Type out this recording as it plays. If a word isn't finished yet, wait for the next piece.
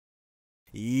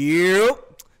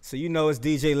Yep. So you know it's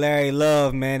DJ Larry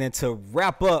Love, man, and to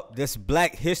wrap up this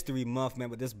Black History Month, man,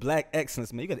 with this Black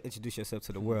excellence, man, you got to introduce yourself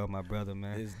to the world, my brother,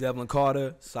 man. It's Devlin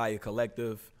Carter, Saya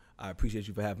Collective. I appreciate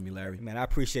you for having me, Larry. Man, I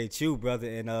appreciate you, brother,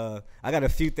 and I got a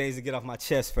few things to get off my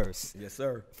chest first. Yes,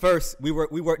 sir. First, we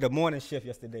worked the morning shift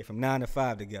yesterday from 9 to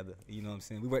 5 together. You know what I'm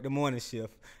saying? We worked the morning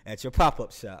shift at your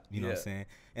pop-up shop. You know what I'm saying?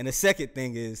 And the second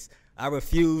thing is, I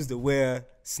refuse to wear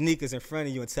sneakers in front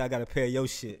of you until I got a pair of your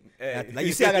shit. Hey. Like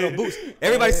you see, I got no boots.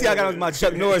 Everybody see I got my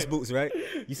Chuck Norris boots, right?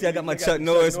 You see, I got my Chuck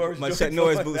Norris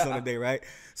boots on today, right?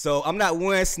 So I'm not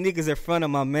wearing sneakers in front of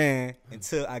my man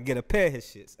until I get a pair of his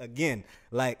shits. Again,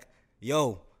 like,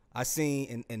 yo, I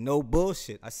seen, and no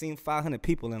bullshit, I seen 500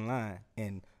 people in line,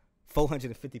 and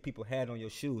 450 people had on your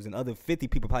shoes, and other 50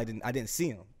 people probably I didn't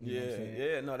see them.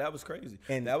 No, that was crazy.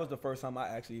 And that was the first time I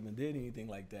actually even did anything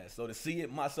like that. So to see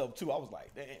it myself too, I was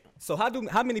like, damn. So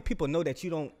how many people know that you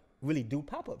don't really do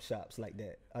pop-up shops like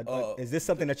that? Is this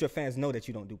something that your fans know that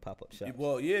you don't do pop-up shops?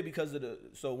 Well, yeah, because of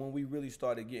so when we really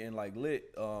started getting like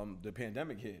lit, the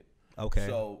pandemic hit. Okay.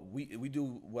 So we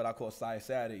do what I call Side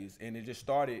Saturdays, and it just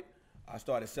started. I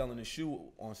started selling the shoe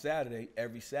on Saturday,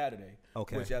 every Saturday,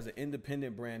 which as an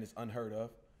independent brand is unheard of.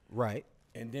 Right.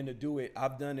 And then to do it,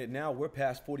 I've done it now. We're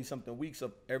past 40-something weeks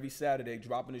of every Saturday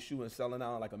dropping the shoe and selling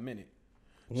out in like a minute.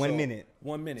 1 minute.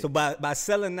 1 minute. So by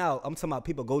selling out, I'm talking about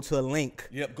people go to a link.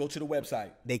 Yep, go to the website.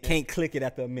 They can't click it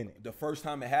after a minute. The first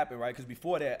time it happened, right? Because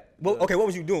before that. Well, okay, what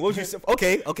was you doing? What was you?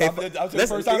 Okay.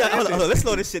 Let's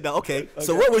slow this shit down. Okay.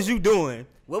 So what was you doing?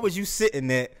 What was you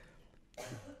sitting at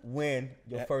when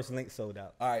your first link sold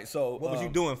out? All right, so what was you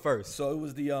doing first? So it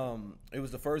was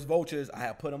the first vultures. I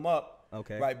had put them up.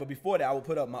 Okay. Right, but before that, I would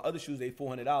put up my other shoes. They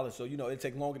 $400. So it'd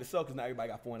take longer to sell because not everybody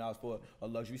got $400 for a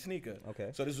luxury sneaker.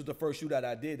 Okay. So this was the first shoe that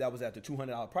I did. That was at the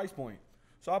 $200 price point.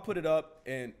 So I put it up,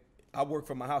 and I work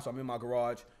from my house. I'm in my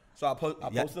garage. So I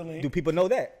post the link. Do people know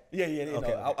that? Yeah, they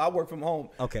know. I work from home.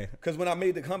 Okay. Because when I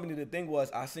made the company, the thing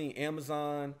was I seen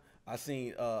Amazon, I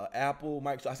seen Apple,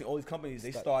 Microsoft, I seen all these companies.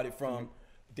 They started from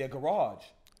their garage.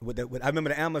 I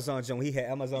remember the Amazon joint. He had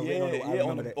Amazon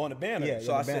on the banner.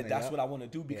 So I said that's what I want to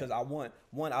do because I want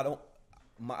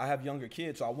I have younger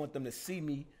kids, so I want them to see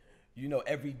me,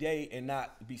 every day and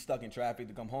not be stuck in traffic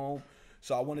to come home.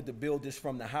 So I wanted to build this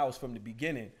from the house from the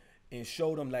beginning and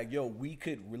show them like, yo, we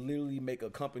could literally make a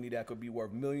company that could be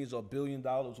worth millions or $1 billion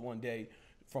one day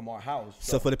from our house.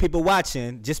 So for the people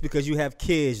watching, just because you have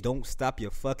kids, don't stop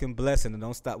your fucking blessing and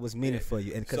don't stop what's meaning for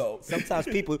you. And because sometimes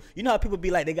people, you know how people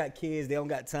be like, they got kids, they don't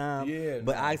got time. Yeah.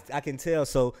 But I can tell.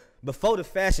 So before the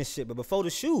fashion shit, but before the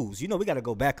shoes, we got to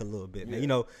go back a little bit,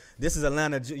 man. This is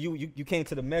Atlanta. You came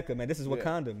to the Mecca, man. This is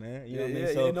Wakanda, man. You know what I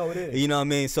mean? So, it is. You know what I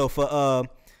mean? So for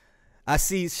I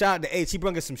see, shout out to H. He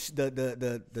brought us some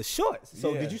the shorts.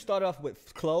 So did you start off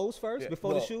with clothes first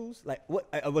before the shoes? Like what?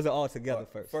 Or was it all together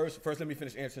first? First, let me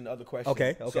finish answering the other question.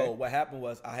 Okay. So what happened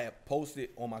was I had posted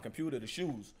on my computer the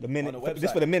shoes. The minute on the website.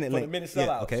 This for the minute link. For the minute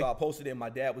sellout. So I posted it and my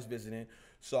dad was visiting.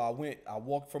 So I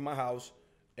walked from my house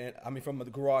from the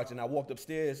garage and I walked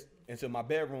upstairs into my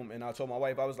bedroom and I told my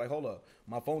wife, I was like, hold up,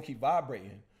 my phone keep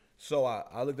vibrating. So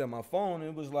I looked at my phone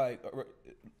and it was like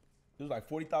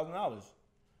 $40,000.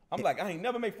 I'm like, I ain't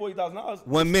never make $40,000.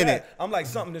 1 minute. I'm like,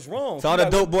 something is wrong. So all the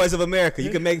dope boys of America, you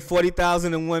can make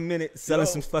 $40,000 in 1 minute selling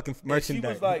some fucking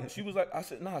merchandise. She was like, I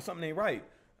said, nah, something ain't right.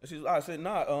 I said,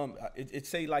 nah, it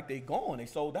say like they gone, they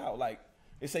sold out. Like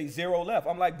it say 0 left.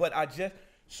 I'm like, but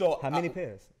how many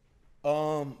pairs?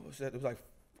 It was like,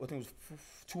 I think it was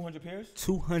 200 pairs.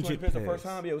 200 pairs the first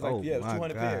time. Yeah, it was like, it was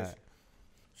 200 pairs.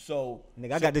 So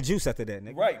I got the juice after that,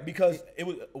 nigga. Right, because it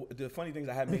was the funny thing is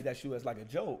I had made that shoe as like a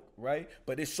joke, right?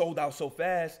 But it sold out so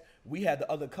fast, we had the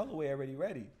other colorway already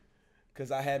ready. Because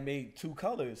I had made 2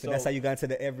 colors. So that's how you got into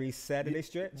the every Saturday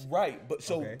stretch? Right. But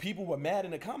people were mad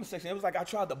in the comment section. It was like I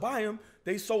tried to buy them.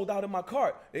 They sold out in my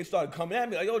cart. They started coming at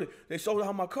me like, yo, they sold out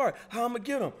in my cart. How I'm going to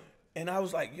get them? And I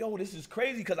was like, yo, this is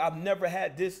crazy because I've never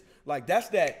had this. Like, that's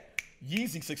that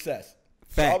Yeezy success.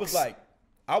 Facts. So I was like,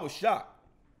 I was shocked.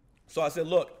 So I said,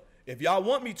 look, if y'all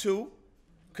want me to,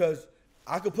 because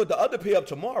I could put the other pair up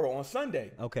tomorrow on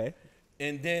Sunday. Okay.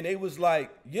 And then they was like,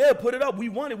 yeah, put it up. We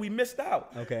won it. We missed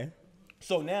out. Okay.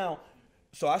 So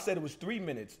I said it was 3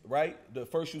 minutes, right? The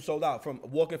first shoe sold out from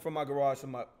walking from my garage to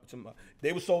my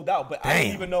they were sold out, but I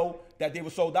didn't even know that they were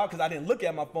sold out because I didn't look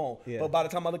at my phone. Yeah. But by the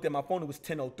time I looked at my phone, it was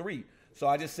 10:03. So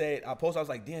I just said, I was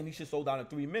like, damn, these shit sold out in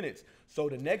 3 minutes. So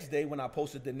the next day when I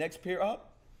posted the next pair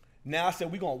up, now I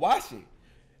said, we gonna wash it.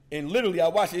 And literally, I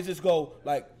watched it just go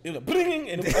like it was a bling,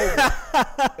 and it was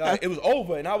over. It was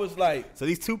over, and I was like, so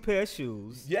these 2 pair of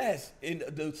shoes. Yes, and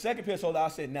the second pair sold out. I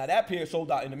said, now that pair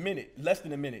sold out in a minute, less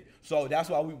than a minute. So that's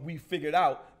why we figured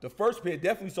out the first pair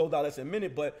definitely sold out less than a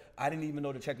minute, but I didn't even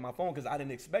know to check my phone because I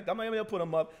didn't expect. I'm like, they'll put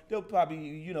them up. They'll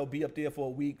probably be up there for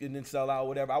a week and then sell out or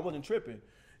whatever. I wasn't tripping.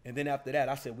 And then after that,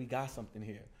 I said, we got something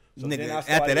here. So nigga, then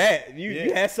after that,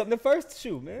 you had something the first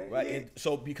shoe, man. Right. Yeah. And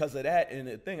so because of that, and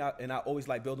the thing, I always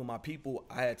like building my people.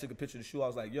 I had took a picture of the shoe. I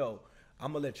was like, yo,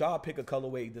 I'm gonna let y'all pick a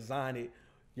colorway, design it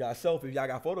yourself if y'all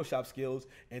got Photoshop skills.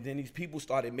 And then these people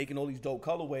started making all these dope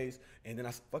colorways. And then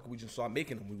I said, fuck it, we just started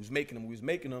making them. We was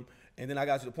making them. And then I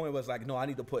got to the point where it's like, no, I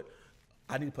need to put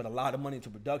a lot of money into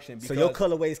production. Because, so your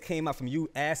colorways came out from you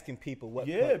asking people what?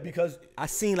 Yeah, because I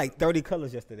seen like 30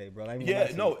 colors yesterday, bro.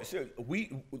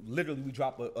 We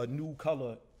drop a new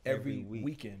color every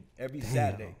weekend, every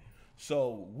Saturday.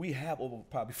 So we have over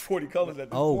probably 40 colors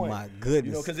at this point. Oh my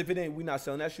goodness! Because if it ain't, we not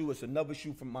selling that shoe. It's another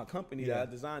shoe from my company that I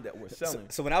designed that we're selling.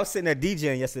 So when I was sitting there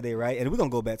DJing yesterday, right, and we're gonna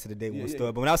go back to the day one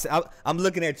story. But when I'm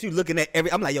looking at you, looking at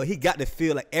I'm like, yo, he got to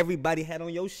feel like everybody had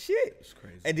on your shit. It's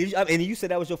crazy. And you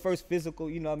said that was your first physical.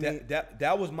 You know what I mean?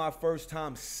 That was my first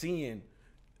time seeing,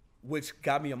 which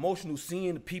got me emotional,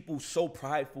 seeing people so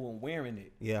prideful and wearing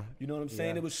it. Yeah. You know what I'm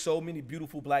saying? There was so many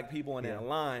beautiful black people in that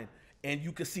line. And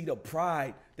you could see the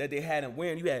pride that they had in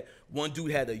wearing. You had one dude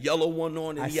had a yellow one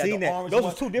on, and he had the orange one.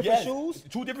 Those were 2 different shoes.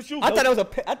 2 different shoes. I thought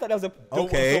that was a.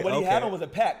 Okay. So what he had on was a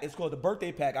pack. It's called the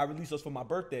birthday pack. I released those for my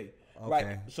birthday. Okay.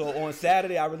 Right. So on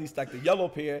Saturday I released like the yellow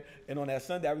pair, and on that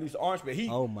Sunday I released the orange pair.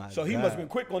 So he must have been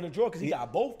quick on the draw because he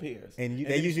got both pairs. And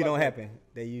they usually don't happen.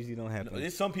 They usually don't happen.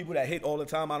 There's some people that hit all the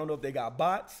time. I don't know if they got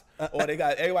bots or they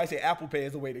got. Everybody say Apple Pay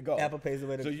is the way to go. Apple Pay is the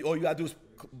way to go. So all you gotta do is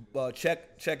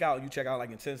check out. You check out like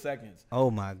in 10 seconds.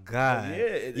 Oh my God.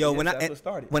 Yo,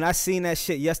 when I seen that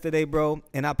shit yesterday, bro,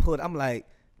 and I'm like,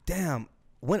 damn.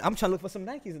 When I'm trying to look for some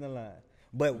Nikes in the line.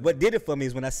 But what did it for me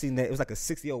is when I seen that it was like a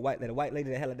 60-year-old white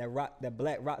lady that had like that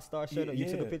black rock star shirt on. You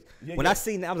took a picture. When I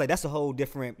seen that, I was like, that's a whole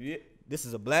different. This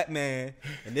is a black man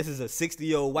and this is a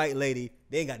 60-year-old white lady.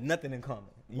 They ain't got nothing in common.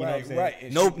 You know what I'm saying?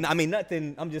 Right. No, I mean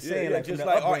nothing. I'm just saying, like, just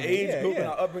like our age group and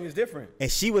our upbringing is different. And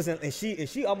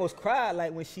she almost cried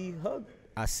like when she hugged.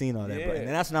 I seen all that, bro. And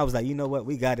that's when I was like, you know what?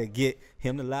 We got to get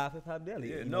him to Live Hip Hop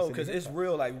Deli. Yeah, no, because it's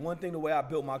real. Like one thing, the way I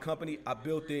built my company, I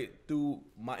built it through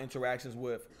my interactions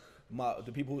with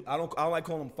the people. I don't like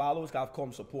calling them followers. I call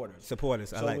them supporters.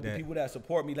 Supporters. I like that. So the people that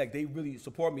support me, like they really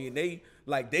support me, and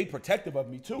they protective of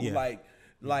me too. Yeah.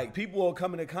 Like people will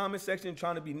come in the comment section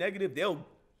trying to be negative. They'll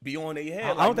be on their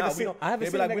head. I haven't seen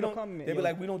a negative comment. They be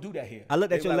like, we don't do that here. I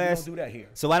looked at your last. We don't do that here.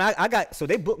 So when so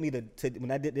they booked me to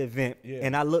when I did the event,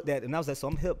 and I looked at it and I was like, so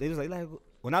I'm hip. They was like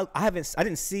when I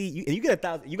didn't see you, and you get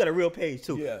 1,000. You got a real page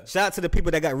too. Yeah. Shout out to the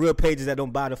people that got real pages that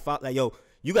don't buy the file. Like, yo,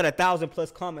 you got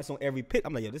 1,000+ comments on every pic.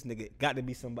 I'm like, yo, this nigga got to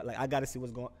be somebody. Like, I got to see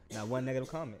what's going on. Not one negative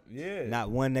comment. Yeah.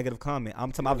 Not one negative comment.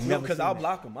 I'm talking about never. Because I'll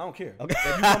block them. I don't care. Okay.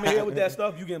 If you come in here with that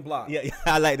stuff, you getting blocked. Yeah,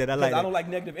 I like that. I don't like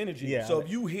negative energy. Yeah. So if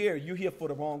you here for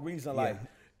the wrong reason. Like,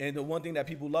 and the one thing that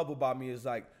people love about me is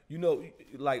like, you know,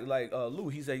 like Lou,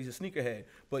 he said he's a sneakerhead.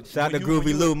 But shout out to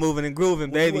Groovy Lou, moving and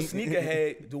grooving, baby. When you a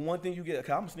sneakerhead, the one thing you get,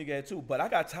 cause I'm a sneakerhead too, but I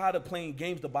got tired of playing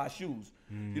games to buy shoes.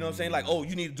 You know what I'm saying? Like, oh,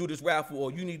 you need to do this raffle,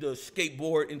 or you need to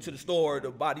skateboard into the store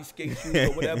to buy these skate shoes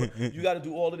or whatever. You got to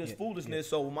do all of this foolishness.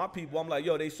 So with my people, I'm like,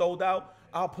 yo, they sold out.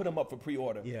 I'll put them up for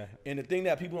pre-order. Yeah. And the thing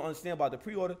that people don't understand about the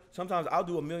pre-order, sometimes I'll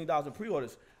do $1 million in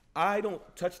pre-orders. I don't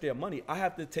touch their money. I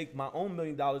have to take my own $1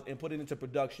 million and put it into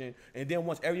production. And then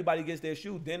once everybody gets their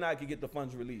shoe, then I can get the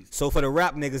funds released. So for the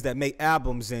rap niggas that make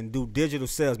albums and do digital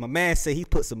sales, my man said he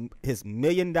put his $1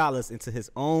 million into his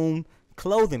own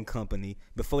clothing company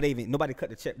before nobody cut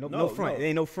the check. No front. It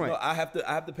ain't no front. No, I have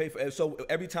to pay for it. So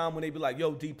every time when they be like,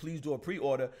 yo, D, please do a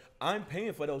pre-order, I'm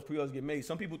paying for those pre-orders to get made.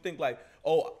 Some people think like,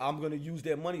 oh, I'm going to use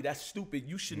their money. That's stupid.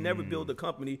 You should never build a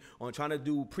company on trying to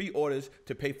do pre-orders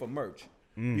to pay for merch.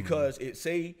 Because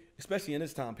especially in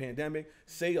this time, pandemic,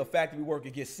 say a factory worker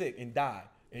gets sick and die,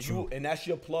 and that's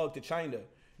your plug to China.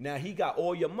 Now he got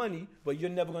all your money, but you're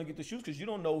never gonna get the shoes because you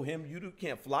don't know him. You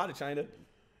can't fly to China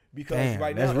because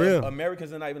right now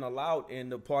Americans are not even allowed in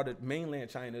the part of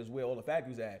mainland China is where all the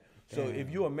factories at. So if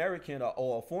you're American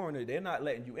or a foreigner, they're not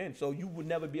letting you in. So you would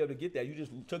never be able to get that. You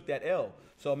just took that L.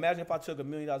 So imagine if I took $1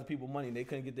 million of people's money and they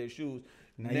couldn't get their shoes.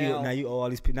 Now you owe all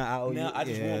these people. Now I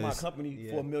just ruined my company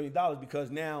for $1 million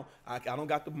because now I don't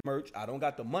got the merch. I don't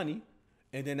got the money.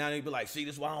 And then now they be like, see,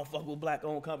 this is why I don't fuck with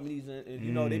black-owned companies. And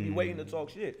you know, they be waiting to talk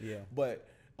shit. Yeah. But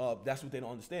That's what they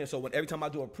don't understand. So every time I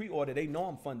do a pre-order, they know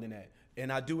I'm funding that.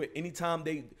 And I do it anytime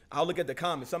I'll look at the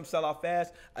comments. Some sell out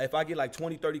fast. If I get like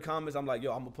 20, 30 comments, I'm like,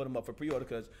 yo, I'm going to put them up for pre-order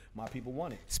because my people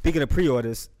want it. Speaking of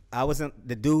pre-orders, I wasn't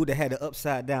the dude that had the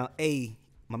upside down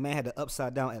my man had the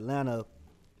upside down Atlanta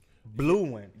blue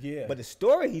one. Yeah. But the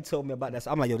story he told me about that,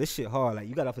 so I'm like, yo, this shit hard. Like,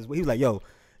 you got off his way. He was like, yo,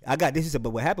 I got this. He said,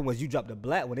 but what happened was you dropped the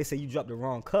black one. They said you dropped the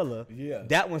wrong color. Yeah.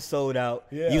 That one sold out.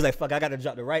 Yeah. He was like, fuck, I got to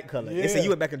drop the right color. Yeah. They said you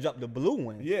went back and dropped the blue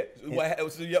one. Yeah.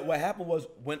 What happened was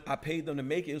when I paid them to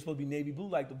make it was supposed to be navy blue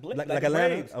like the like the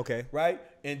Atlanta? Braves, okay. Right?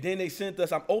 And then they sent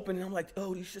us, I'm opening, I'm like,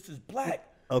 oh, these shits is black.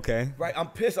 Okay. Right? I'm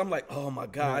pissed. I'm like, oh my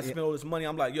God, I spent all this money.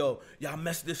 I'm like, yo, y'all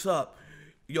messed this up.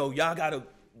 Yo, y'all got to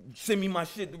send me my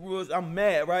shit, the rules. I'm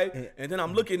mad, right? Yeah. And then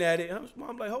I'm looking at it, and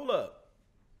I'm like, hold up.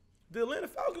 The Atlanta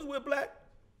Falcons wear black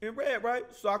and red, right?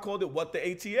 So I called it What the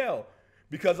ATL.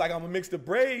 Because like I'm gonna mix the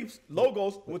Braves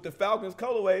logos with the Falcons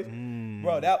colorways.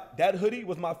 Bro, that hoodie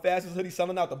was my fastest hoodie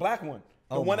selling out, the black one.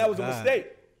 The one that was a mistake.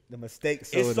 The mistake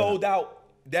sold out.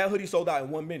 That hoodie sold out in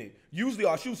 1 minute. Usually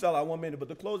our shoes sell out in 1 minute, but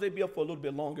the clothes, they be up for a little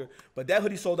bit longer. But that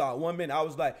hoodie sold out in 1 minute.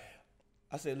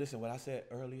 I said, listen, what I said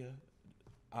earlier,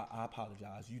 I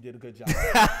apologize. You did a good job.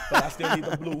 But I still need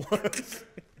the blue ones.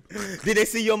 Did they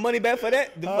see your money back for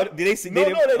that? Did they see? No,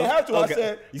 they didn't have to. Okay. I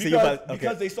said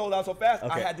because they sold out so fast,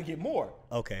 I had to get more.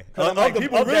 Okay.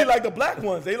 People really like the black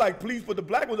ones. They like, please put the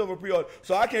black ones over pre-order.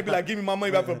 So I can't be like, give me my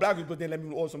money back for the black ones, but then let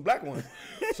me order some black ones.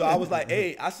 So I was like,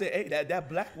 hey, that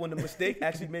black one, the mistake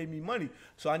actually made me money.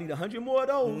 So I need 100 more of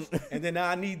those, and then now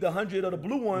I need the 100 of the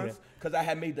blue ones because I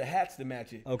had made the hats to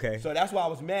match it. Okay. So that's why I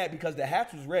was mad because the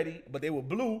hats was ready, but they were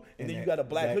blue, and then you got a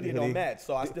black hoodie that don't match.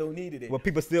 So I still needed it. Were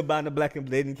people still buying the black and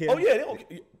they didn't care? Oh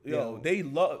yeah, they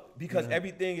love because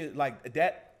everything is like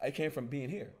that. I came from being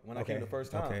here when I came the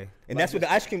first time. Okay, and like that's what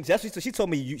the ice cream. That's what she told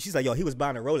me. She's like, yo, he was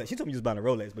buying a Rolex. She told me you was buying a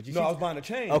Rolex, but I was buying a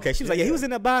chain. Okay, she was like, yeah, he was in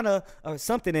there buying a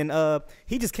something, and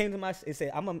he just came to my and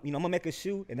said, I'm gonna make a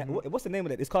shoe. And what's the name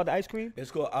of it? It's called the ice cream. It's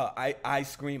called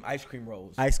ice cream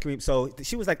rolls. Ice cream. So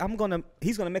she was like,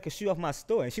 he's gonna make a shoe off my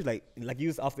store, and she was like you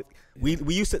was off it. We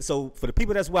used to. So for the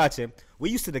people that's watching,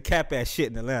 we used to the cap ass shit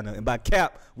in Atlanta, and by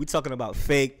cap, we talking about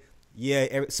fake.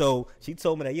 Yeah, so she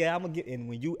told me that, I'm gonna get, and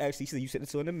when you actually, she said you sent it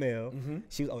to her in the mail,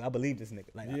 she was, I believe this nigga.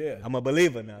 Like, I'm a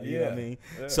believer now, you know what I mean?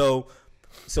 Yeah. So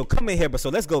come in here, but so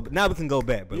let's go, now we can go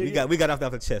back, but we got off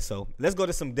the chest, so let's go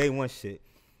to some day one shit.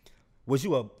 Was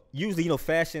you usually,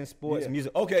 fashion, sports,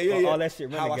 music, all that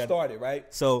shit. How I started, right?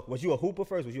 So was you a hooper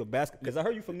first? Was you a basketball? Because I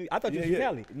heard you from I thought you was from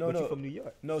Cali. No, you from New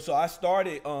York. No, so I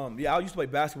started, I used to play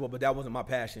basketball, but that wasn't my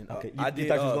passion. Okay, I did you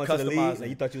thought you was going to the league? Like,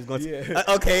 you thought you was going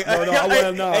to? Okay. No, I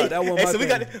wasn't. No, that wasn't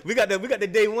my thing. we got the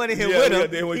day one in here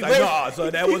with him. Nah, so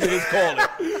that wasn't his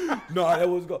calling. No, that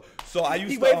was go. So I used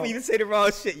to. He waited for you to say the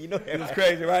wrong shit. You know that. It was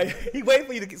crazy, right? He waited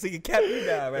for you to so you cap me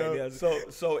down right now.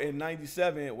 So in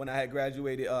 '97, when I had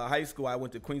graduated high school, I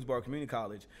went to Queensborough Community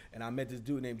College, and I met this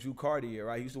dude named Drew Cartier.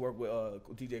 Right, he used to work with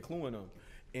DJ Clue and them,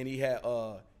 and he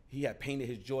had painted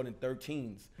his Jordan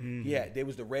 13s. They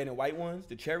was the red and white ones,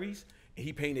 the cherries, and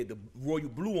he painted the royal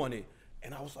blue on it.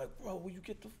 And I was like, bro, where you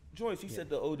get the joints? He said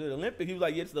the Olympic. He was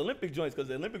like, yeah, it's the Olympic joints because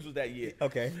the Olympics was that year.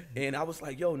 Okay. And I was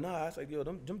like, yo, nah. I was like, yo,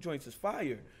 them joints is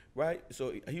fire, right?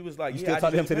 So he was like, you still talk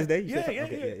to him to this day?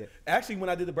 Yeah. Actually, when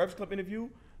I did the Breakfast Club interview,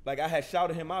 like I had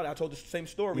shouted him out. I told the same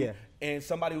story. And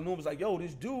somebody who knew him was like, yo,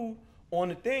 this dude on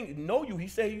the thing know you. He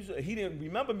said he didn't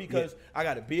remember me because I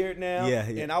got a beard now.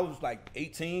 And I was like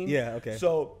 18. Yeah, okay.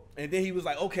 So, and then he was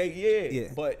like, okay,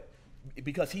 but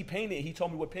because he painted, he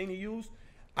told me what paint he used.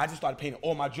 I just started painting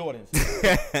all my Jordans.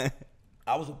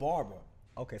 I was a barber.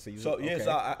 Okay, so so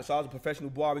I was a professional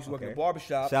barber. I used to work in a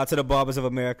barbershop. Shout out to the barbers of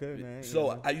America, man.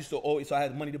 So I used to always, so I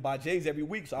had money to buy J's every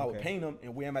week, so I would paint them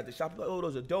and wear them at the shop. Like, oh,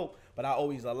 those are dope. But I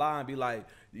always lie and be like,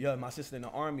 yeah, my sister in the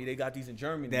army, they got these in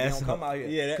Germany. They don't come out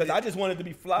here. Because I just wanted to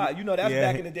be fly. You know, that's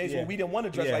back in the days when we didn't want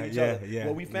to dress like each other.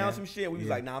 When we found some shit, we was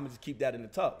like, nah, I'm going to just keep that in the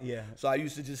tuck. So I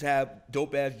used to just have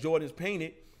dope-ass Jordans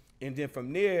painted. And then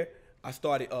from there, I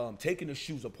started taking the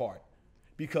shoes apart.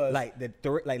 Because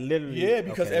literally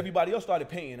because everybody else started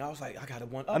painting. I was like, I gotta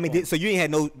one up. I mean, so you ain't had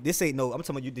no. This ain't no. I'm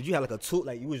talking about you. Did you have like a tool?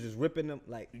 Like you was just ripping them?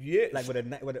 Like like with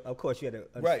a of course you had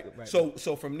a right.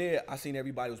 So from there, I seen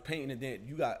everybody was painting, and then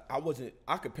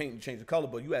I could paint and change the color,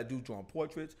 but you had dudes drawing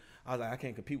portraits. I was like, I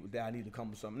can't compete with that. I need to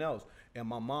come with something else. And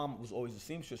my mom was always a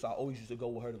seamstress, so I always used to go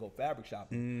with her to go fabric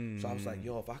shopping. So I was like,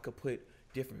 yo, if I could put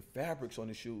different fabrics on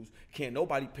the shoes, can't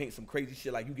nobody paint some crazy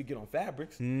shit like you could get on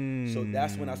fabrics. So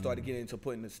that's when I started getting into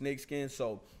putting the snakeskin.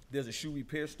 So there's a shoe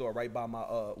repair store right by my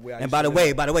where I And by the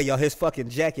way, y'all, his fucking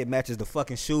jacket matches the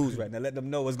fucking shoes right now. Let them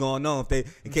know what's going on. If they,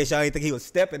 in case y'all ain't think he was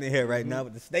stepping in here right now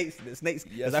with the snakes.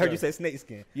 Because I heard you say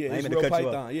snakeskin. Yeah, it's real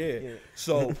python. Yeah.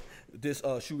 So this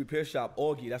shoe repair shop,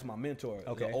 Augie, that's my mentor.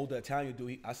 Okay. The older Italian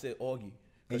dude. I said Augie.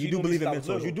 And you do believe in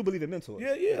mentors. You do believe in mentors.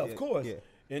 Yeah, of course. Yeah.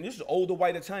 And this is an older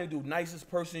white Italian dude, nicest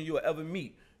person you'll ever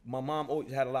meet. My mom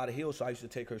always had a lot of heels, so I used to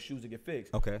take her shoes to get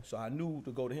fixed. Okay. So I knew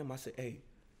to go to him. I said, hey,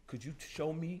 could you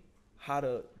show me how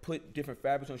to put different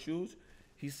fabrics on shoes?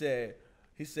 He said,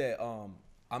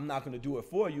 I'm not gonna do it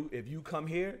for you. If you come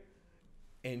here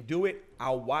and do it,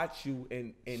 I'll watch you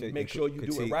and make sure you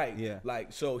do it right. Yeah.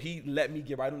 Like, so he let me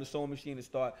get right on the sewing machine and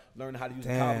start learning how to use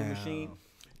the copy machine.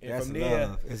 And that's from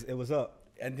there, it was up.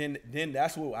 And then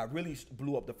that's what I really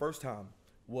blew up the first time.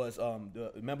 Was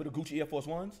remember the Gucci Air Force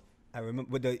Ones? I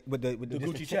remember with the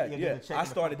Gucci check. Yeah, I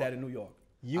started that in New York.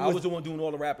 I was the one doing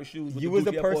all the rapper shoes with the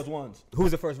Gucci Air Force Ones. Who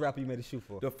was the first rapper you made a shoe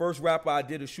for? The first rapper I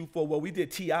did a shoe for, well, we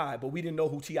did T.I., but we didn't know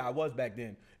who T.I. was back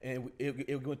then. And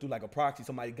it went through like a proxy.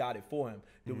 Somebody got it for him.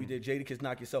 Then we did Jadakiss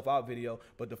Knock Yourself Out video.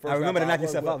 But the first I remember the Knock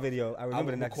Yourself Out video. I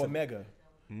remember the Knock Yourself Out.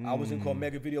 I was in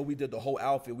Cormega video. We did the whole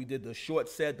outfit. We did the short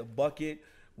set, the bucket.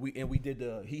 We did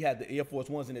he had the Air Force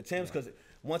Ones and the Timbs because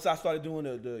once I started doing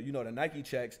the Nike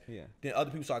checks, then other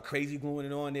people started crazy gluing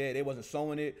it on there. They wasn't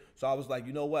sewing it, so I was like,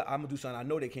 you know what, I'm gonna do something I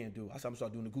know they can't do. I said I'm gonna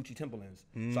start doing the Gucci Timberlands.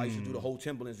 So I used to do the whole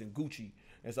Timberlands and Gucci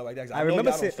and stuff like that. I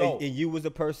remember and you was the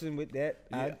person with that.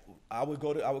 Yeah, I would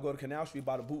go to Canal Street,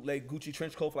 buy the bootleg Gucci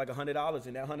trench coat for like $100,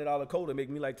 and that $100 coat would make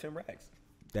me like 10 racks.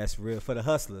 That's real for the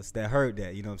hustlers that heard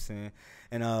that. You know what I'm saying?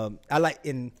 And I like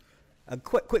in a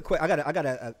quick.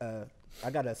 I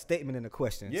got a statement and a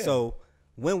question. Yeah. So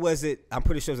when was it? I'm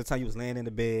pretty sure it was the time you was laying in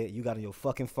the bed, you got on your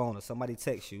fucking phone or somebody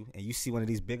texts you and you see one of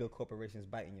these bigger corporations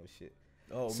biting your shit.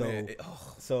 Man.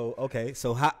 So okay.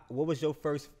 So what was the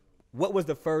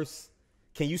first,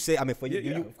 can you say, I mean for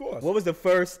you, of course. What was the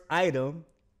first item,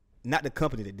 not the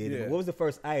company that did it, but what was the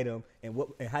first item and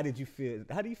how did you feel?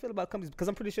 How do you feel about companies? Because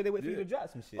I'm pretty sure they wait for you to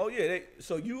drop some shit. Oh yeah.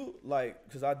 So you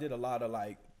because I did a lot of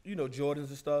Jordans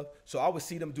and stuff. So I would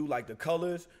see them do like the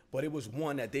colors, but it was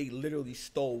one that they literally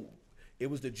stole. It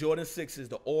was the Jordan 6s,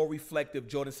 the all reflective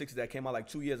Jordan 6s that came out like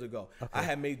 2 years ago. Okay. I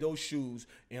had made those shoes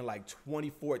in like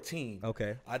 2014.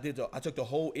 Okay. I took the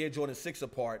whole Air Jordan 6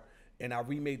 apart and I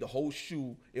remade the whole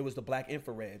shoe. It was the black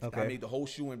infrareds. Okay. I made the whole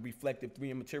shoe in reflective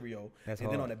 3M material.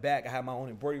 Then on the back, I had my own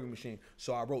embroidery machine.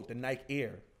 So I wrote the Nike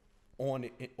Air on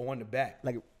the back.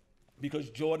 Like,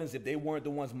 because Jordans, if they weren't the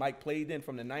ones Mike played in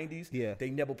from the 90s, they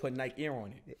never put Nike Air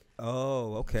on it.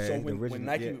 Oh, okay. So when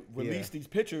Nike released these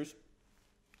pictures,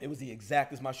 it was the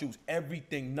exact as my shoes.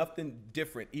 Everything, nothing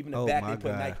different. Even the back, they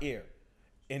put Nike Air.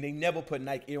 And they never put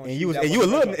Nike Air on shoes. And you were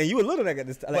little nigga at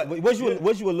this time. Like, was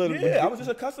you a little? Yeah, I was just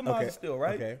a customizer still,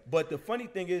 right? Okay. But the funny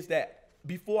thing is that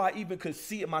before I even could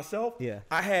see it myself,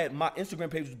 I had my Instagram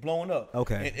page was blowing up.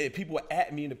 Okay. And people were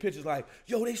at me in the pictures like,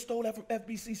 yo, they stole that from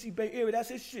FBCC Bay Area. That's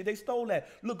his shit. They stole that.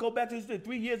 Look, go back to this shit.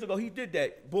 3 years ago, he did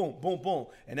that. Boom, boom, boom.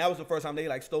 And that was the first time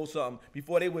they stole something.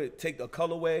 Before they would take the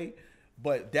colorway,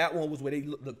 but that one was where they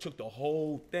took the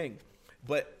whole thing.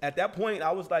 But at that point,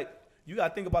 I was like, you got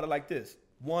to think about it like this.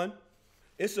 One,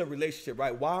 it's a relationship,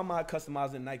 right? Why am I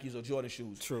customizing Nikes or Jordan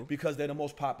shoes? True. Because they're the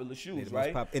most popular shoes,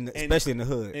 right? Especially in the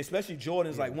hood. And especially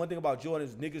Jordans. Like, one thing about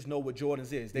Jordans, niggas know what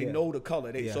Jordans is. They know the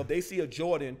color. So if they see a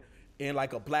Jordan in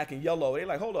like a black and yellow, they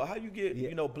like, hold on, how you get,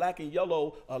 black and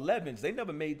yellow 11s? They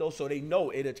never made those, so they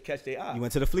know it'll catch their eye. You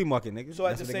went to the flea market, nigga. So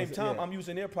at the same time, I'm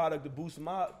using their product to boost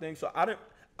my thing. So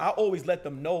I always let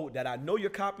them know that I know you're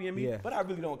copying me, but I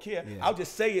really don't care. I'll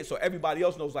just say it so everybody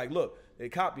else knows, like, look, they're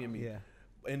copying me.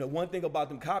 And the one thing about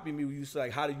them copying me, you say,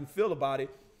 like, how do you feel about it?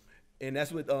 And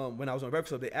that's what when I was on Breakfast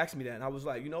Club, they asked me that, and I was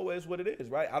like, you know what, it's what it is,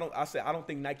 right? I said I don't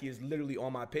think Nike is literally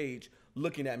on my page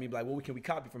looking at me like, well, can we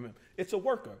copy from him? It's a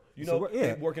worker,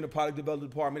 They work in the product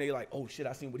development department. They like, oh shit,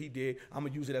 I seen what he did. I'm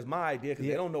gonna use it as my idea because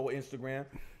they don't know what Instagram,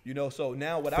 So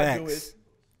now what I do is,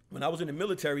 when I was in the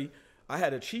military, I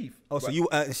had a chief. Oh, right? So you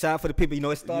shout out for the people.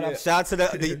 It started off. Shout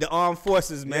out to the armed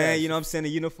forces, man. You know what I'm saying? The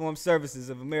uniformed services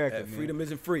of America. Man. Freedom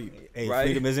isn't free. Hey, right?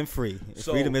 Freedom isn't free.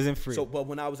 Freedom isn't free. So, but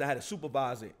when I had a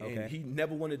supervisor, and he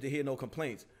never wanted to hear no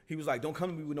complaints. He was like, "Don't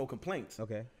come to me with no complaints.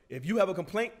 Okay. If you have a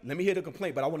complaint, let me hear the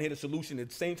complaint, but I want to hear the solution at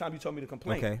the same time you told me the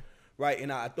complaint. Okay. Right? And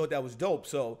I thought that was dope.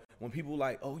 So when people were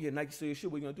like, "Oh yeah, Nike steal your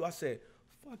shit, what you gonna do?" I said,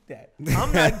 fuck that.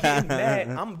 I'm not getting mad.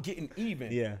 I'm getting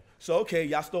even. Yeah. So, okay,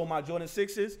 y'all stole my Jordan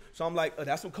 6s. So I'm like,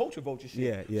 that's some culture vulture shit.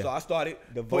 Yeah, yeah. So I started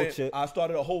I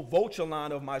started a whole vulture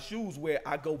line of my shoes where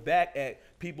I go back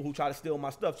at people who try to steal my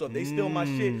stuff. So if they steal my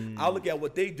shit, I'll look at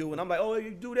what they do and I'm like, oh,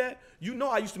 you do that? You know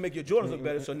I used to make your Jordans look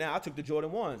better. So now I took the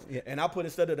Jordan 1s and I put,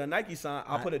 instead of the Nike sign,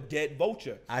 I put a dead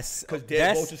vulture. Because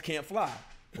dead vultures can't fly.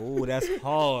 Oh, that's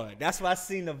hard. That's why I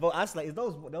seen the vote. I was like, is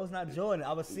those not Jordan?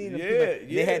 I was seeing them.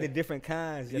 They had the different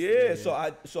kinds. Yeah,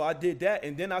 so I did that,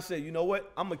 and then I said, you know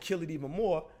what? I'm gonna kill it even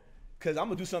more, cause I'm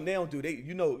gonna do something they don't do. They,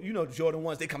 you know, the Jordan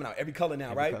 1s, they coming out every color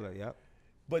now, right? Color, yep.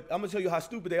 But I'm gonna tell you how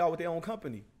stupid they are with their own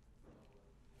company.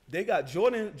 They got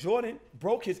Jordan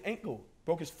broke his ankle,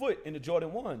 broke his foot in the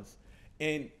Jordan 1s.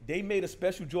 And they made a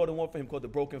special Jordan 1 for him called the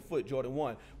Broken Foot Jordan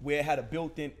 1, where it had a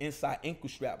built-in inside ankle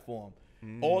strap for him.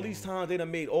 All these times they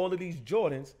done made all of these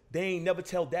Jordans, they ain't never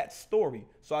tell that story.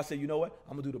 So I said, you know what?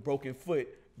 I'm gonna do the Broken Foot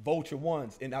Vulture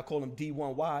 1s, and I call them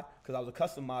D1Y because I was a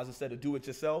customizer. Instead of do it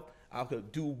yourself, I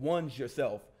could do ones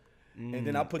yourself. And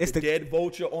then I put the dead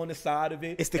vulture on the side of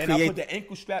it. And I put the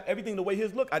ankle strap, everything the way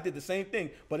his look. I did the same thing,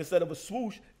 but instead of a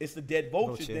swoosh, it's the dead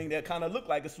vulture thing that kind of looked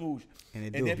like a swoosh.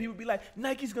 And then people be like,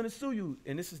 Nike's gonna sue you.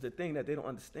 And this is the thing that they don't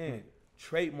understand.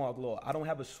 Trademark law. I don't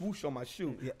have a swoosh on my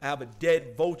shoe. I have a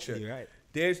dead vulture. You're right.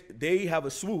 They have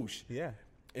a swoosh. Yeah.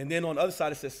 And then on the other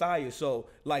side it says Sire. So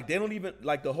like they don't even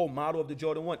like the whole model of the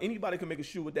Jordan 1. Anybody can make a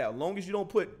shoe with that. As long as you don't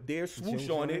put their swoosh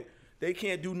on it, they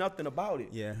can't do nothing about it.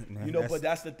 Yeah. You know, but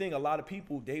that's the thing. A lot of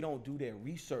people, they don't do their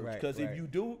research. Because if you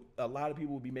do, a lot of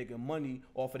people will be making money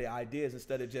off of their ideas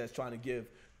instead of just trying to give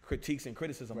critiques and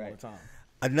criticism all the time.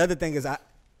 Another thing is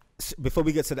before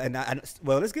we get to that,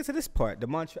 well, let's get to this part.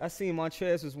 I seen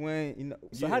Montrez was wearing, you know.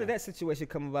 So how did that situation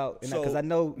come about? Because I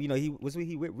know, you know, he with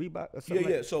Reebok or something.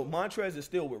 Yeah. So Montrez is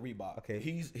still with Reebok. Okay.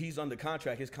 He's under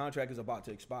contract. His contract is about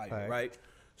to expire, right?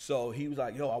 So he was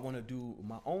like, yo, I want to do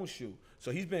my own shoe.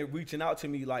 So he's been reaching out to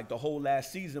me like the whole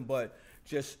last season, but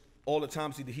just all the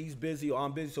times either he's busy or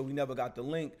I'm busy, so we never got the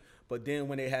link. But then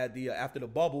when they had the after the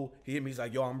bubble, he hit me. He's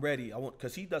like, "Yo, I'm ready. I want,"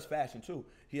 because he does fashion too.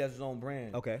 He has his own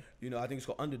brand. Okay. You know, I think it's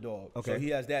called Underdog. Okay. So he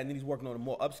has that, and then he's working on a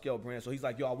more upscale brand. So he's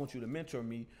like, "Yo, I want you to mentor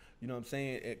me." You know what I'm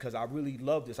saying? Because I really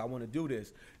love this. I want to do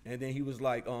this. And then he was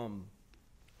like, I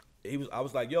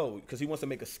was like, "Yo," because he wants to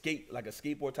make a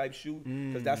skateboard type shoe,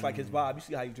 because that's like his vibe. You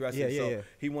see how he dresses. So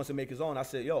he wants to make his own. I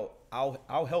said, "Yo,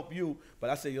 I'll help you," but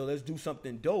I said, "Yo, let's do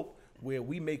something dope where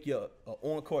we make you a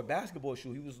on-court basketball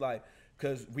shoe." He was like,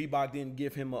 because Reebok didn't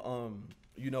give him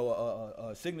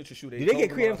a signature shoe. Do they get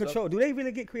creative control? Do they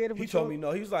really get creative control? He told me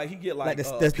no. He was like, he get like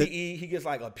PE. He gets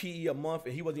like a PE a month,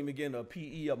 and he wasn't even getting a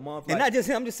PE a month. And not just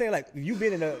him. I'm just saying, like, you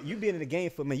been in the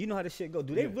game for a minute. You know how this shit go.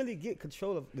 Do they really get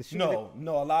control of the shoe? No,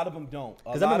 a lot of them don't.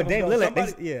 Because I remember Dame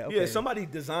Lillard. Somebody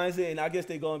designs it, and I guess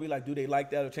they're gonna be like, do they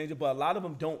like that or change it? But a lot of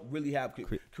them don't really have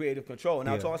creative control. And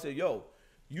I told him, I said, yo,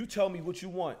 you tell me what you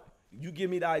want. You give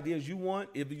me the ideas you want.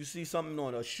 If you see something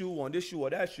on a shoe, on this shoe or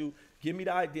that shoe, give me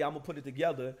the idea. I'm gonna put it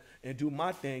together and do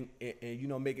my thing, and you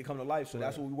know, make it come to life. So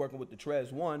that's what we're working with the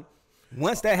Trez 1.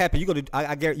 Once that happens, you go to.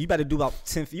 I guarantee you better do about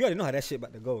 10. You already know how that shit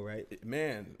about to go, right?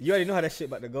 Man, you already know how that shit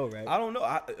about to go, right? I don't know.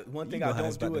 One thing I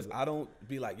don't do is I don't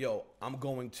be like, yo, I'm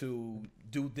going to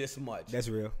do this much. That's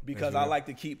real. Because I like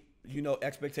to keep, you know,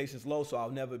 expectations low, so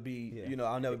I'll never be, you know,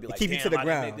 I'll never be like, keep you to the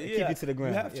ground. Keep you to the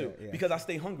ground. You have to, because I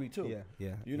stay hungry too.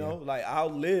 You know, like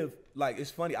I'll live, like it's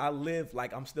funny, I live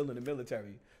like I'm still in the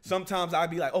military. Sometimes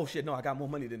I'd be like, oh shit, no, I got more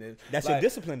money than this. That's like, your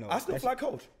discipline though. I still fly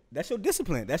coach. That's your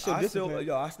discipline. That's your discipline.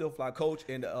 I still fly coach,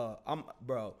 and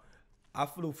I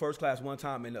flew first class one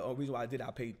time, and the only reason why I did it,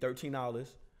 I paid $13.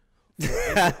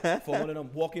 For one of them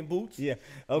walking boots. Yeah.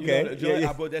 Okay. You know,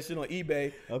 I bought that shit on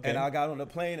eBay. Okay. And I got on the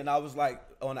plane, and I was like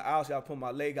on the outside, I put my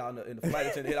leg out in the flight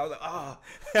attendant. I was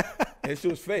like, and she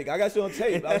was fake. I got shit on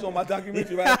tape. I was on my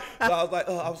documentary, right? So I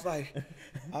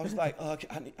was like,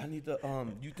 I need to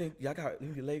you think y'all got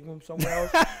your leg room somewhere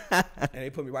else? And they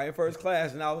put me right in first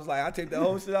class, and I was like, I take the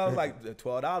whole shit. I was like,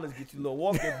 $12, get you a little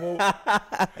walking boot.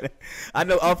 I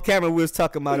know off camera we was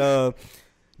talking about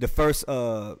the first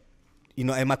you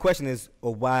know, and my question is,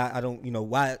 why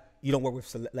you don't work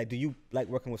with like, do you like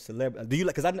working with celebrities? Do you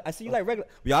like? Because I see you like regular.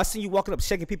 Yo, I seen you walking up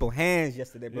shaking people's hands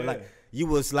yesterday, bro. Like you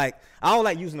was like, I don't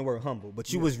like using the word humble,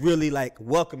 but you was really like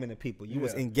welcoming to people. You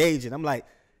was engaging. I'm like,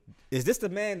 is this the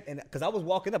man? And because I was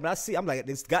walking up and I'm like,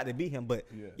 it's got to be him. But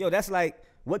yo, that's like,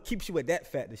 what keeps you at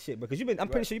that fat, the shit? Because I'm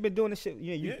pretty sure you've been doing this shit.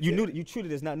 You knew that you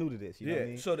truly is not new to this. You know what I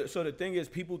mean? So the thing is,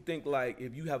 people think like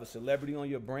if you have a celebrity on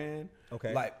your brand,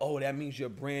 like, oh, that means your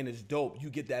brand is dope. You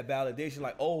get that validation,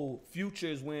 like, oh, Future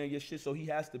is wearing your shit, so he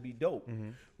has to be dope,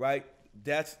 right?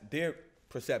 That's their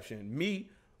perception.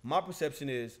 My perception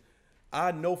is,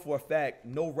 I know for a fact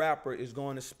no rapper is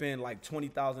going to spend like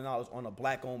 $20,000 on a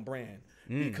black-owned brand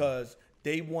because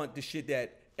they want the shit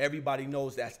that everybody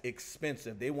knows that's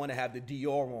expensive. They want to have the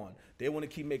Dior on. They want to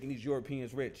keep making these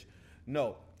Europeans rich.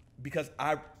 No, because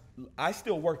I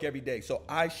still work every day, so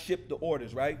I ship the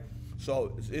orders, right?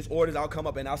 So it's orders. I'll come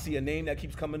up and I'll see a name that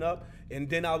keeps coming up, and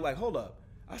then I'll like, hold up,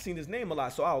 I seen this name a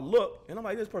lot, so I'll look, and I'm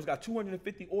like, this person got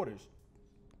 250 orders.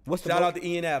 Shout out to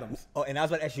Ian Adams. Oh, and I was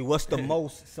about to ask you, what's the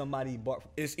most somebody bought?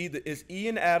 It's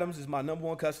Ian Adams is my number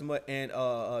one customer, and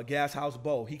Gas House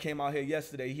Bo. He came out here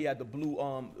yesterday. He had the blue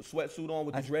sweatsuit on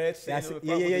with the dreads.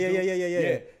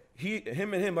 Yeah.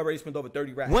 Him already spent over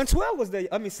 30 racks. 112 was there.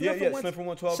 I mean, Slim from Slim from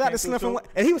 112. Shout out to Slim from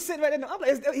and he was sitting right there. I'm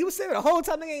like, he was sitting the whole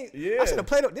time. I should have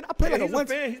played. Did I play like he's a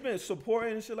fan. He's been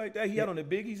supporting and shit like that. He had on the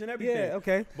biggies and everything. Yeah,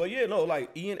 okay. But yeah, no, like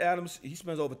Ian Adams, he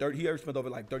spends over 30. He already spent over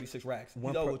like 36 racks.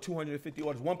 He's over 250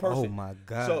 orders. One person. Oh my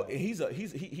god. So he's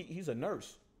a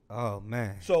nurse. Oh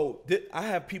man. So I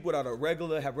have people that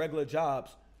are have regular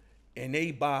jobs. And they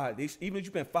even if you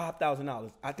spend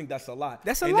 $5,000, I think that's a lot.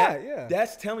 That's a lot, yeah.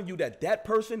 That's telling you that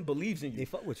person believes in you. They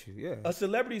fuck with you, yeah. A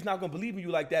celebrity's not gonna believe in you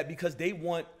like that because they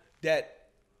want that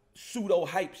pseudo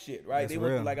hype shit, right? That's they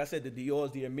real. want, like I said, the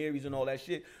Dior's, the Amiris, and all that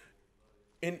shit.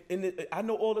 And I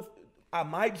know all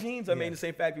my jeans are made in the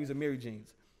same factory as Amiri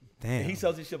jeans. Damn. And he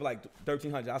sells his shit for like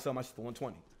 $1,300. I sell my shit for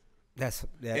 $120.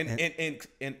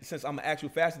 And since I'm an actual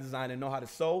fashion designer and know how to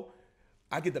sew,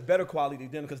 I get the better quality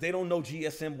than them because they don't know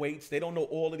GSM weights. They don't know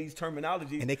all of these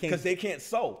terminologies because they can't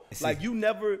sew. Like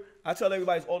I tell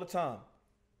everybody all the time,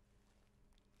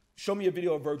 show me a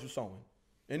video of Virgil sewing.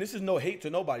 And this is no hate to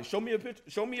nobody. Show me a picture.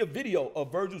 Show me a video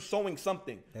of Virgil sewing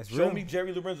something. That's real. Show me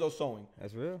Jerry Lorenzo sewing.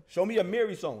 That's real. Show me a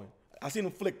Mary sewing. I seen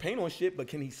him flick paint on shit, but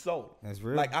can he sew? That's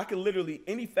real. Like I can literally,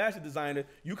 any fashion designer,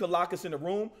 you could lock us in a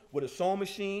room with a sewing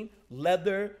machine,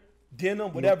 leather,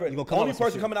 denim, whatever. The only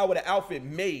person coming out with an outfit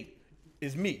made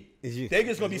is me. Is you. They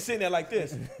just gonna be sitting there like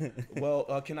this.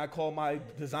 Well, can I call my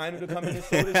designer to come in and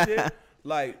sew this shit?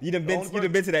 Like you done been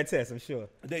to that test, I'm sure.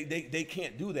 They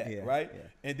can't do that, right? Yeah.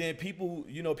 And then people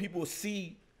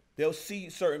they'll see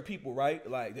certain people, right?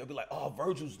 Like they'll be like, oh,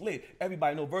 Virgil's lit.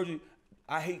 Everybody know Virgil.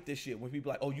 I hate this shit when people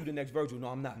like, oh, you the next Virgil. No,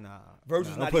 I'm not. Nah.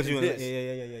 Virgil's not even this.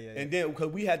 Yeah. And then because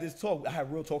we had this talk, I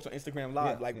have real talks on Instagram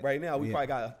Live. Right now, we probably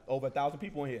got over 1,000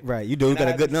 people in here. Right, you do. You got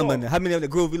a good number. How many of the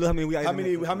Groovy Lou? How many we got? How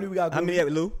many we got? How many at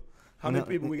Lou? How many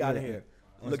people we got in here?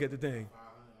 Look at the thing.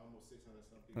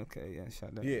 Okay, yeah,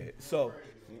 shout out. Yeah, so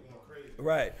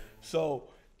right. So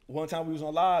one time we was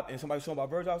on live and somebody was talking about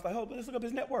Virgil. I was like, oh, let's look up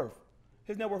his net worth.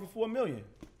 His net worth is $4 million.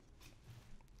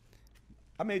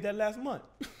 I made that last month.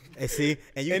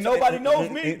 And nobody knows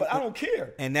me, but I don't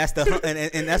care. And that's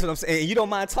and that's what I'm saying. And you don't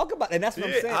mind talking about it. And that's what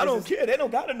I'm saying. I don't care. They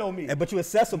don't gotta know me. But you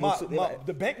accessible.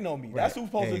 The bank know me. Right. That's who's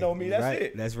supposed to know me. That's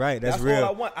it. That's right. That's real. All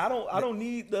I want. I don't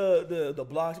need the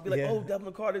blogs to be like, oh,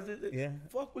 Devlin Carter.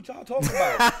 Fuck what y'all talking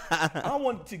about. I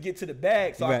want to get to the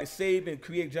bag so I can save and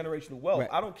create generational wealth.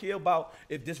 I don't care about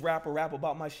if this rapper rap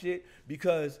about my shit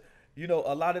because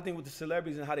a lot of things with the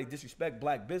celebrities and how they disrespect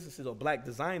black businesses or black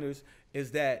designers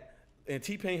is that. And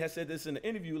T-Pain had said this in the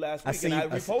interview last week, and I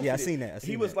reposted it. I seen that.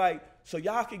 He was like, so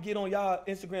y'all can get on y'all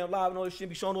Instagram Live and all this shit,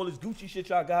 be showing all this Gucci shit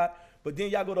y'all got, but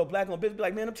then y'all go to a black-owned business, be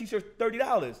like, man, them T-shirts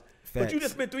 $30. But you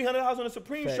just spent $300 on a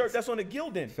Supreme shirt that's on the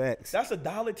Gildan. Facts. That's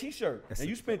 $1 T-shirt. And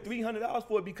you spent $300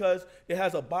 for it because it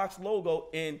has a box logo,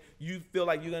 and you feel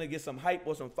like you're going to get some hype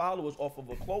or some followers off of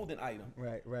a clothing item.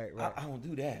 Right. I don't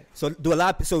do that.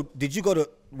 So did you go to,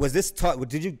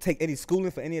 did you take any schooling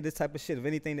for any of this type of shit, of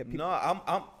anything that people? No,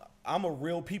 I'm a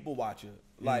real people watcher.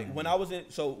 Like when I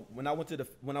went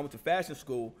to fashion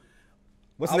school.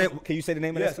 What's the name? Can you say the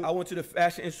name of that school? Yes, I went to the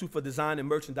Fashion Institute for Design and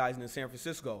Merchandising in San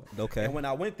Francisco. Okay. And when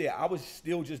I went there, I was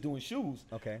still just doing shoes.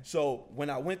 Okay. So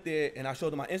when I went there and I showed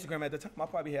them my Instagram at the time, I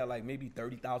probably had like maybe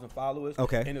 30,000 followers.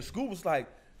 Okay. And the school was like,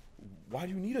 why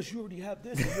do you need us? You already have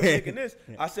this. You're making this.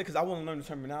 I said, because I want to learn the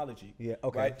terminology. Yeah,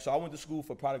 okay. Right? So I went to school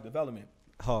for product development.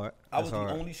 Hard. I was the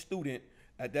only student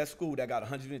at that school that got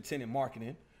 110 in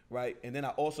marketing. Right, and then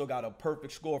I also got a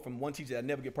perfect score from one teacher that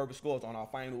never get perfect scores on our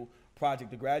final project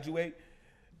to graduate.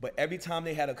 But every time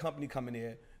they had a company come in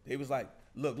there, they was like,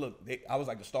 look, I was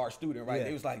like the star student, right? Yeah.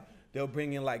 They was like, they'll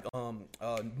bring in like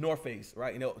North Face,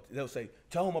 right? And they'll say,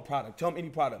 tell them a product, tell them any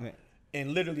product. Yeah.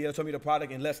 And literally they'll tell me the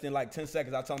product in less than like 10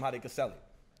 seconds, I'll tell them how they could sell it.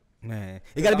 Man,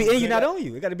 it got to be in you, not on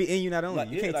you. It got to be in you, not on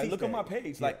you. You can't teach look that. at my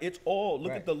page. Like it's all.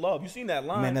 Look at the love. You seen that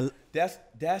line? Man,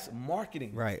 that's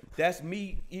marketing. Right. That's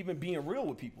me even being real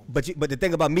with people. But the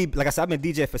thing about me, like I said, I've been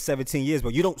DJ for 17 years,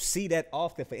 but you don't see that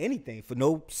often for anything, for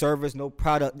no service, no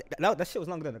product. That shit was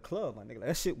longer than a club, my nigga.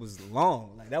 That shit was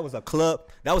long. Like that was a club.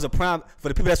 That was a prime for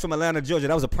the people that's from Atlanta, Georgia.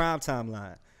 That was a prime time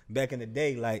line. back in the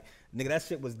day. Like, nigga, that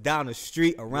shit was down the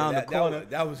street, around the corner.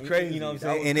 That was crazy. You know what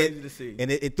I'm saying? That was crazy to see.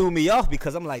 And it threw me off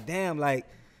because I'm like, damn, like,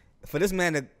 for this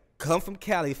man to come from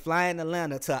Cali, fly in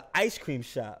Atlanta to an ice cream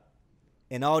shop,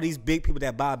 and all these big people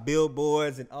that buy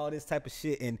billboards and all this type of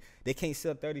shit, and they can't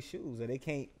sell 30 shoes, or they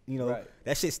can't, you know,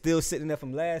 that shit's still sitting there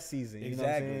from last season. You know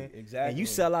what I'm saying? Exactly. And you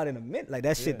sell out in a minute. Like,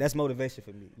 that shit, that's motivation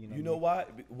for me. You know why?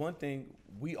 One thing,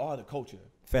 we are the culture.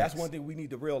 Facts. That's one thing we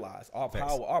need to realize. Our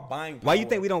power, our buying power. Why you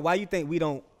think we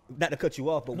don't, not to cut you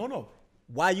off, but no.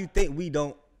 Why you think we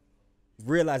don't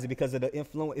realize it? Because of the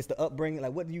influence, it's the upbringing?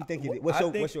 Like, what do you think it is?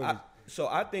 What's your So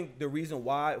I think the reason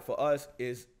why for us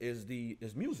is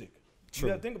music. True.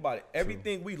 You gotta think about it.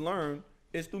 Everything we learn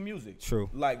is through music. True.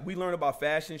 Like, we learn about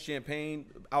fashion, champagne,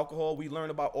 alcohol. We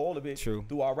learn about all of it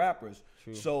through our rappers.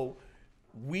 True. So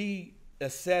we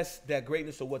assess that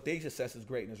greatness, or what they assess as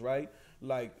greatness, right?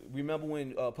 Like, remember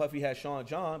when Puffy had Sean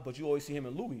John, but you always see him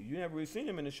in Louis. You never really seen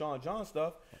him in the Sean John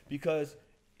stuff because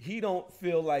he don't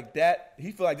feel like that.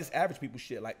 He feel like this average people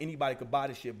shit. Like, anybody could buy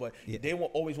this shit, but they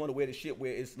won't always want to wear the shit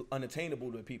where it's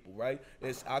unattainable to people, right?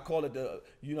 I call it the,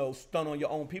 stunt on your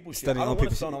own people shit. I don't want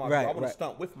to stunt on my people. I want to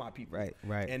stunt with my people.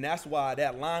 Right. And that's why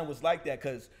that line was like that,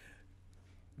 because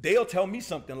they'll tell me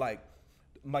something like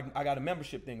I got a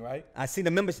membership thing, right? I seen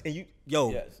the membership, and you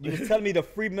was telling me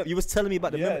you was telling me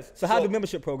about the membership. So how the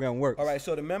membership program works? All right,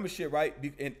 so the membership, right?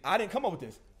 And I didn't come up with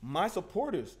this. My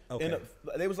supporters,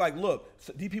 they was like, look,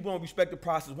 so these people don't respect the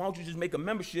process. Why don't you just make a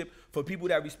membership for people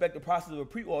that respect the process of a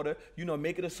pre-order?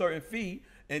 Make it a certain fee,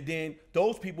 and then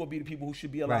those people will be the people who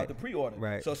should be allowed to pre-order.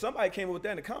 Right. So somebody came up with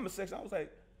that in the comment section. I was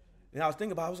like, and I was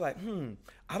thinking about it, I was like,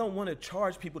 I don't want to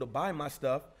charge people to buy my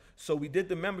stuff. So we did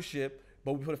the membership,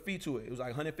 but we put a fee to it. It was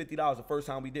like $150 the first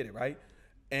time we did it, right?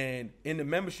 And in the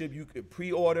membership, you could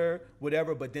pre-order,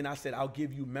 whatever, but then I said, I'll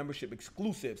give you membership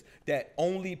exclusives that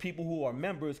only people who are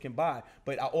members can buy,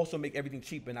 but I also make everything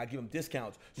cheap and I give them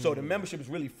discounts. So the membership is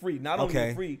really free. Not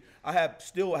only free, I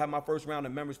still have my first round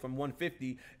of members from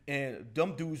 150, and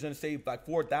them dudes done saved like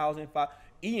 4,000.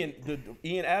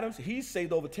 Ian Adams, he's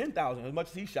saved over 10,000 as much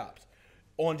as he shops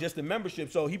on just the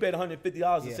membership. So he paid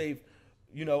 $150 to save,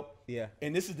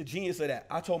 And this is the genius of that.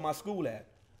 I told my school that.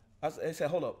 I said,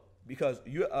 hold up. Because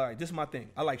all right, this is my thing.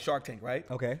 I like Shark Tank, right?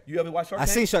 Okay. You ever watch Shark Tank?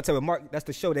 I seen Shark Tank with Mark. That's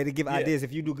the show that they give ideas.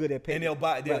 If you do good at paying. And they'll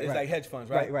buy. It's like hedge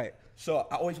funds, right? Right. So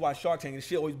I always watch Shark Tank, and the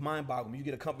shit always mind boggles me. You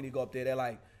get a company to go up there, they're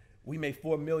like, we made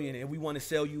 $4 million, and we want to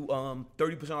sell you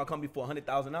 30% of our company for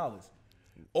 $100,000.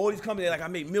 All these companies, they're like, I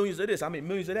make millions of this, I make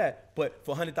millions of that, but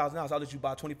for $100,000, I'll let you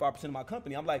buy 25% of my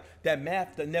company. I'm like, that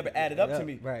math that never added up to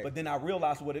me. Right. But then I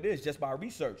realized what it is just by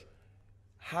research.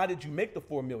 How did you make the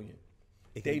 $4 million?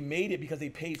 They made it because they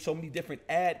paid so many different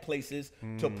ad places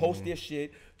to post their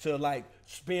shit, to like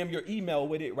spam your email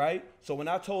with it, right? So when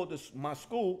I told my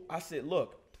school, I said,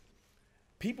 look,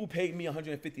 people paid me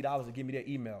 $150 to give me their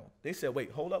email. They said,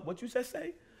 wait, hold up, what you just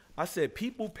say? I said,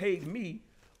 people paid me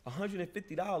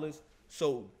 $150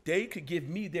 so they could give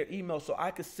me their email so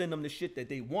I could send them the shit that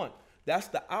they want. That's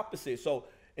the opposite. So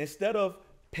instead of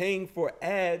paying for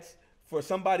ads, for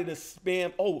somebody to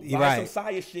spam, buy some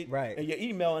Sire shit in your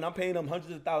email, and I'm paying them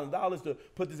hundreds of thousands of dollars to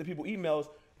put this in people's emails,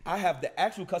 I have the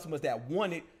actual customers that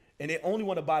want it, and they only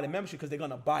want to buy the membership because they're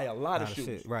going to buy a lot of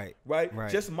shoes. Shit. Right.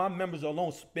 Just my members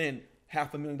alone spend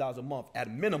 $500,000 a month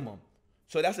at minimum.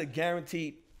 So that's a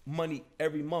guaranteed money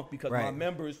every month because my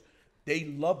members, they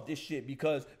love this shit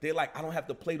because they're like, I don't have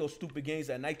to play those stupid games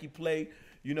that Nike play,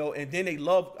 and then they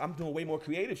love, I'm doing way more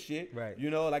creative shit. Right.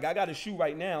 Like I got a shoe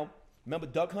right now. Remember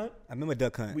Duck Hunt? I remember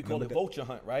Duck Hunt. We call it Vulture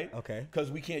Hunt, right? Okay. Because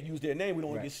we can't use their name. We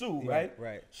don't want to get sued, right?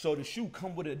 Right. So the shoe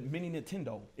comes with a mini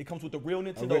Nintendo. It comes with the real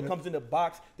Nintendo. It comes in the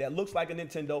box that looks like a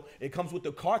Nintendo. It comes with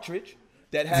the cartridge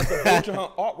that has the Vulture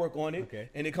Hunt artwork on it. Okay.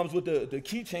 And it comes with the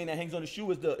keychain that hangs on the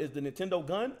shoe is the Nintendo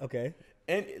gun. Okay.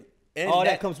 And all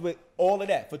that comes with all of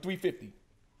that for $350.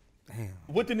 Damn.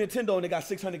 With the Nintendo, and they got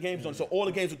 600 games on. So all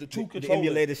the games with the two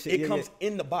controllers, it comes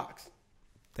in the box.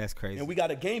 That's crazy. And we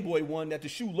got a Game Boy one that the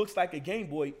shoe looks like a Game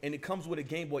Boy, and it comes with a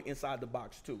Game Boy inside the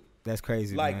box too. That's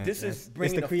crazy. Like man. This is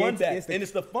bringing the fun back, and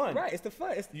it's the fun. Right, it's the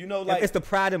fun. It's, it's the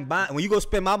pride in buying. When you go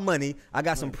spend my money, I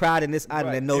got some pride in this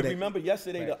item and know and that. Remember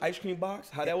yesterday the ice cream box?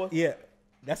 How that was? Yeah,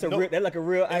 that's like a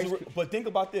real ice cream. But think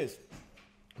about this: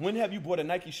 when have you bought a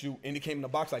Nike shoe and it came in a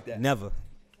box like that? Never.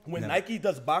 When Nike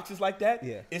does boxes like that,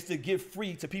 it's to give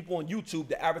free to people on YouTube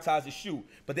to advertise the shoe,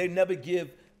 but they never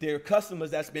give their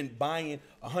customers that's been buying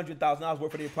 $100,000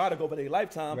 worth of their product over their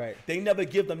lifetime, they never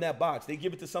give them that box. They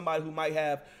give it to somebody who might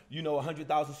have,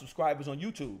 100,000 subscribers on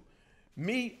YouTube.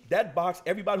 That box,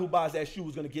 everybody who buys that shoe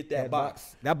is gonna get that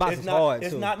box. That box is hard.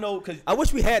 It's too. not no. Cause I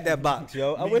wish we had that box,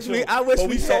 yo. I wish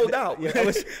we sold out. Yeah,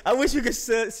 I wish you could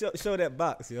show that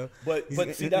box, yo. But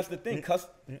see, that's the thing. Cause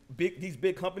these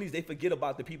big companies, they forget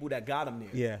about the people that got them there.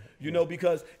 Yeah. You know,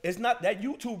 because it's not that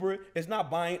YouTuber is not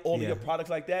buying all of your products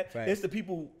like that. Right. It's the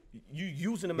people you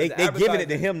using them. They giving it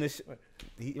to him.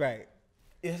 Right.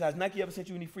 Has Nike ever sent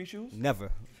you any free shoes? Never.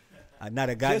 Not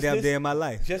a goddamn day in my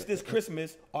life. Just this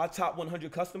Christmas, our top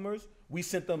 100 customers, we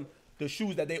sent them the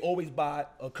shoes that they always buy,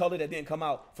 a color that didn't come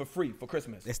out, for free for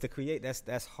Christmas. That's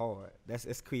that's hard.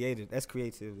 It's creative. That's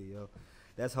creativity, yo.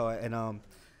 That's hard. And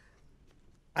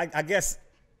I guess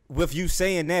with you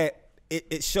saying that,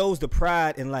 it shows the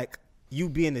pride in like you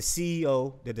being the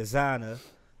CEO, the designer,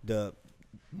 the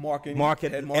market,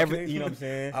 every, you know what I'm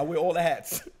saying? I wear all the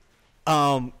hats.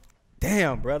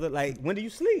 Damn, brother. Like, when do you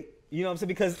sleep? You know what I'm saying?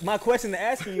 Because my question to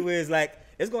asking you is like,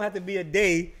 it's gonna have to be a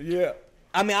day. Yeah.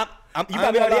 I mean, you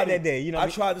probably already had that day. You know, I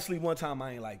tried to sleep one time.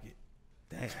 I ain't like it.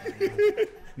 Damn.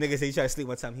 Nigga said you tried to sleep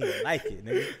one time. He didn't like it.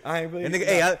 Nigga. I ain't really. And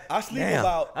nigga, I sleep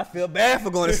about. I feel bad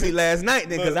for going to sleep last night,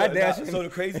 nigga, because I dashed. So the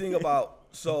crazy thing about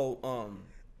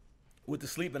with the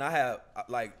sleeping, I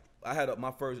had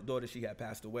my first daughter. She had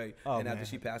passed away, and after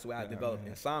she passed away, I developed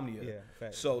insomnia.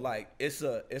 Yeah, so like it's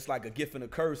like a gift and a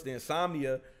curse. The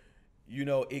insomnia, you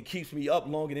know, it keeps me up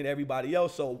longer than everybody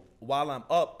else. So while I'm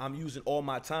up, I'm using all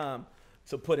my time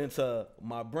to put into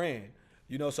my brand.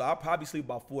 You know, so I'll probably sleep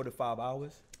about 4 to 5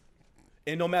 hours.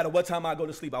 And no matter what time I go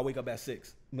to sleep, I wake up at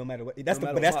 6. No matter what. That's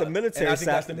the military side.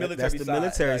 That's the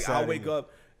military side.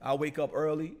 I wake up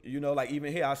early. You know, like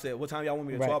even here, I said, what time y'all want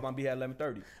me to 12? I'm be at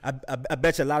 11:30. I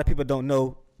bet you a lot of people don't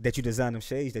know that you designed them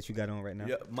shades that you got on right now.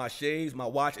 Yeah, my shades, my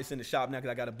watch, it's in the shop now because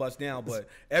I got to bust down. But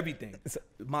everything,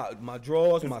 my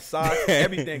drawers, my socks,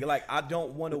 everything. Like I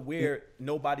don't want to wear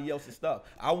nobody else's stuff.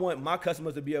 I want my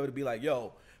customers to be able to be like,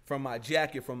 yo, from my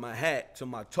jacket, from my hat to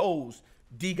my toes,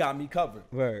 D got me covered.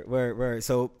 Word.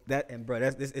 So that, and bro,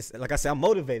 it's like I said, I'm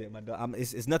motivated, my dog.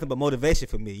 It's nothing but motivation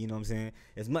for me. You know what I'm saying?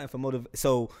 It's nothing for motivation.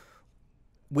 So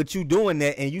with you doing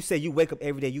that, and you say you wake up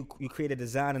every day, you create a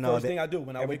design and all that. First thing I do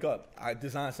when I wake up, I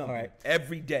design something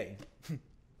every day.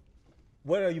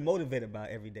 What are you motivated by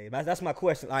every day? That's my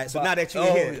question. All right, so now that you're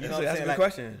here, you know what I'm saying? That's a good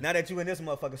question. Now that you in this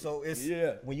motherfucker, so it's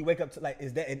when you wake up to like,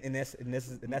 is that and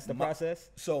that's the process?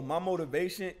 So my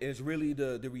motivation is really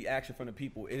the reaction from the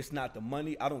people. It's not the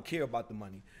money. I don't care about the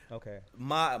money. Okay.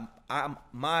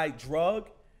 My drug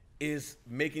is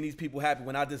making these people happy.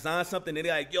 When I design something, they're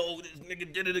like, yo, this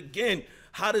nigga did it again.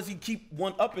 How does he keep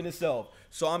one-upping himself?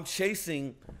 So I'm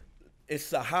chasing,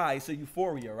 it's a high, it's a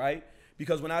euphoria, right?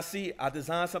 Because when I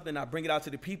design something, I bring it out to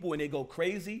the people and they go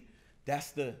crazy,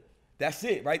 that's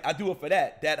it, right? I do it for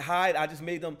that. That high, I just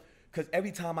made them, because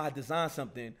every time I design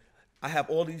something, I have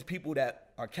all these people that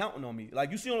are counting on me. Like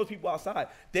you see all those people outside,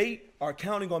 they are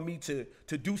counting on me to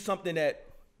do something that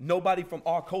nobody from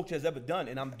our culture has ever done,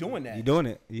 and I'm doing that. You're doing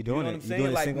it. You know what I'm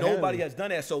saying? Like nobody has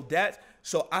done that.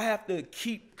 So I have to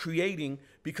keep creating,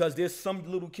 because there's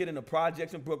some little kid in the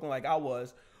projects in Brooklyn like I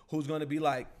was, who's gonna be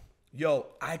like, yo,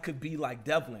 I could be like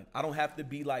Devlin. I don't have to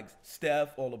be like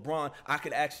Steph or LeBron. I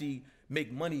could actually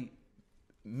make money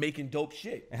making dope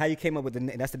shit. And how you came up with the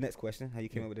name? That's the next question. How you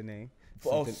came up with the name?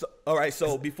 All right.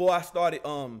 So before I started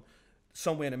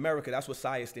Somewhere in America, that's what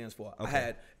SIA stands for. Okay. I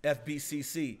had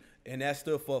FBCC, and that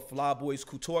stood for Fly Boys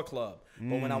Couture Club.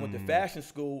 But when I went to fashion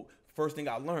school, first thing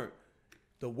I learned,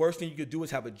 the worst thing you could do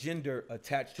is have a gender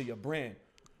attached to your brand.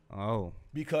 Oh.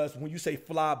 Because when you say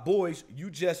fly boys, you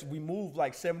just remove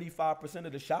like 75%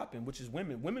 of the shopping, which is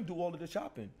women. Women do all of the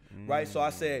shopping, right? So I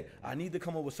said, I need to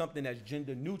come up with something that's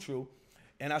gender neutral.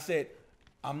 And I said,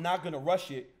 I'm not going to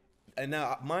rush it. And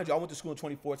now, mind you, I went to school in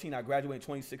 2014. I graduated in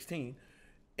 2016.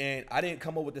 And I didn't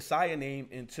come up with the SIA name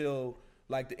until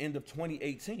like the end of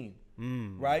 2018,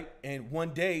 right? And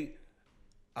one day,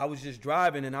 I was just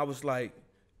driving and I was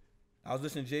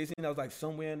listening to Jay-Z and I was like,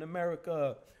 Somewhere in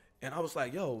America. And I was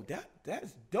like, yo,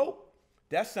 that's dope.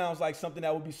 That sounds like something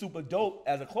that would be super dope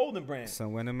as a clothing brand.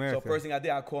 Somewhere in America. So first thing I did,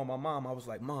 I called my mom. I was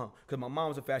like, Mom, because my mom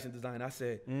was a fashion designer. I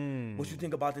said, what you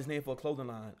think about this name for a clothing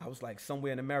line? I was like,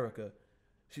 Somewhere in America.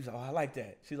 She's like, oh, I like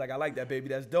that. She's like, I like that, baby.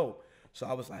 That's dope. So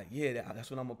I was like, yeah,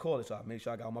 that's what I'm going to call it. So I made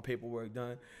sure I got all my paperwork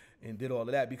done and did all of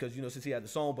that because, you know, since he had the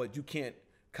song, but you can't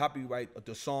copyright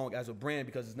the song as a brand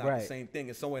because it's not the same thing.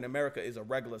 And Somewhere in America is a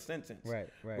regular sentence.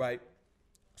 Right.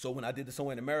 So when I did the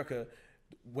Somewhere in America,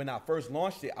 when I first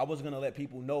launched it, I wasn't going to let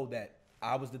people know that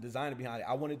I was the designer behind it.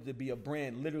 I wanted it to be a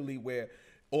brand literally where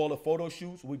all the photo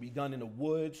shoots would be done in the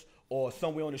woods or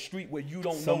somewhere on the street where you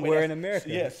don't know. Somewhere in America.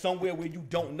 Yeah, somewhere where you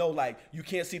don't know. Like, you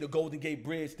can't see the Golden Gate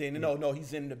Bridge there. No,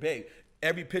 he's in the Bay.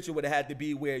 every picture would have had to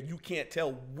be where you can't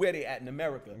tell where they at in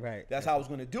America. Right. That's how I was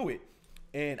gonna do it,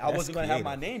 and I wasn't gonna have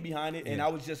my name behind it, and I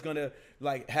was just gonna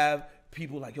like have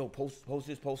people like, yo, post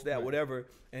this, post that, whatever.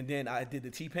 And then I did the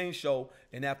T-Pain show,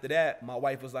 and after that, my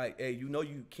wife was like, hey, you know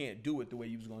you can't do it the way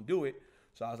you was gonna do it.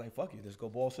 So I was like, fuck it, let's go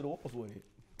balls to the walls with it.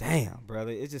 Damn,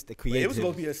 brother, it's just the creativity. It was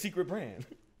supposed to be a secret brand.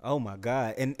 Oh my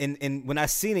God. And when I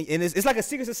seen it, and it's like a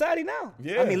secret society now.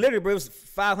 Yeah. I mean, literally, bro, it was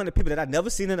 500 people that I'd never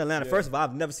seen in Atlanta. First of all,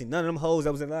 I've never seen none of them hoes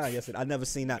that was in line yesterday. I never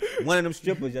seen not one of them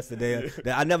strippers yesterday.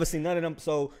 That I never seen none of them.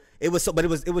 So it was but it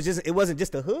wasn't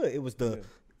just the hood. It was the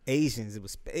Asians. It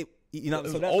was you know, it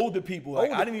was so older people.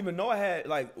 Like, I didn't even know I had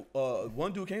like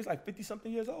one dude came, he's like 50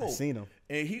 something years old. I seen him.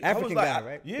 And he African I was guy, like,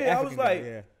 right? Yeah, I was like,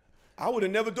 yeah. I would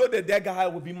have never thought that guy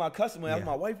would be my customer. As Yeah.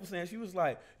 my wife was saying, she was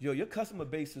like, yo, your customer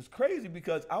base is crazy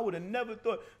because I would have never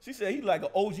thought. She said he like an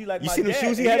OG like You my seen them dad.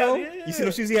 shoes he had on? Yeah. You seen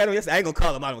them shoes he had on yesterday? I ain't gonna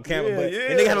call him out on camera, but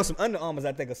and they had on some Under Armours,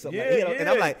 I think, or something. And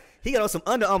I'm like, he got on some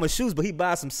Under Armour shoes, but he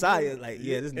buys some Saya. Like,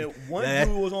 this. And one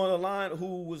dude was on the line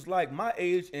who was like my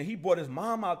age, and he brought his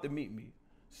mom out to meet me.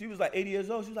 She was like 80 years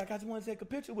old. She was like, I just want to take a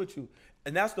picture with you.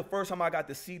 And that's the first time I got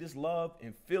to see this love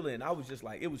and feel it. And I was just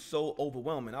like, it was so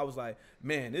overwhelming. I was like,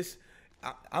 man, this.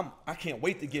 I can't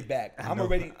wait to get back. I'm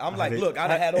like, look, I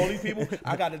done had all these people.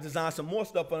 I got to design some more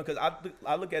stuff for them because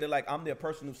I look at it like I'm their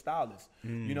personal stylist.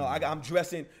 You know, I'm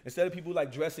dressing, instead of people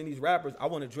like dressing these rappers, I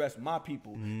want to dress my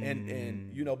people.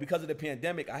 And you know, because of the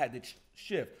pandemic, I had to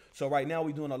shift. So right now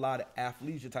we're doing a lot of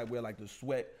athleisure type wear, like the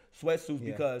sweatsuits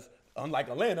because unlike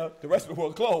Atlanta, the rest of the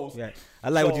world's closed. Yeah, I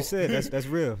like what you said. That's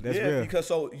real. That's real.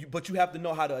 Because but you have to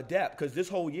know how to adapt. Because this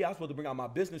whole year, I was supposed to bring out my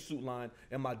business suit line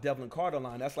and my Devlin Carter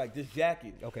line. That's like this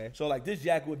jacket. Okay. So like this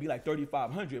jacket would be like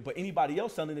 $3,500, but anybody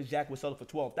else selling this jacket would sell it for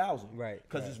 $12,000. Right.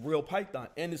 Because it's real python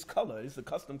and it's color. It's a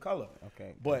custom color.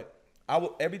 Okay. But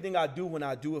everything I do when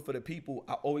I do it for the people,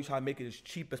 I always try to make it as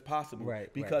cheap as possible.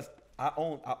 Right. Because I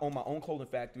own my own clothing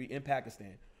factory in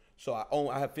Pakistan. So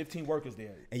I have 15 workers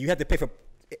there. And you have to pay for.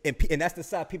 And that's the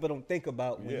side people don't think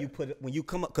about when you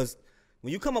come up, because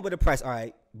when you come up with a price, all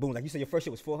right, boom, like you said, your first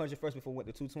shit was $400 first before it went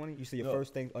to 220. You said your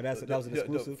first thing, that was an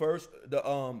exclusive.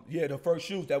 The first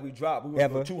shoes that we dropped, we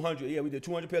went for 200. Yeah, we did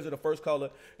 200 pairs of the first color,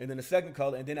 and then the second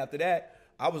color, and then after that,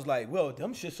 I was like, well,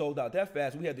 them shit sold out that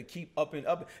fast. We had to keep up and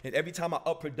up, and every time I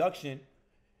up production,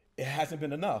 it hasn't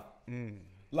been enough.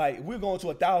 Like we're going to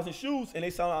 1,000 shoes, and they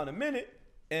sell out in a minute,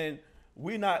 and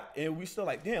we still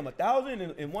like, damn, 1,000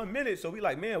 in 1 minute. So we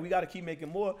like, man, we got to keep making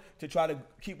more to try to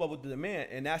keep up with the demand.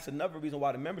 And that's another reason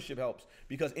why the membership helps,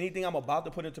 because anything I'm about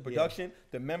to put into production,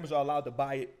 the members are allowed to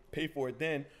buy it, pay for it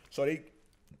then. So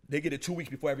they get it 2 weeks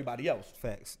before everybody else.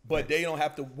 Facts. But they don't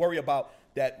have to worry about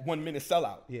that 1 minute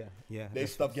sellout. Yeah. They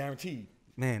stuff guaranteed.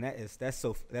 Man, that's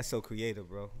so creative,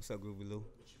 bro. What's up, Groovy Lou?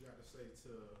 What you got to say to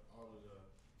all of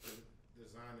the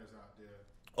designers out there?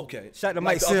 Okay. Shout out to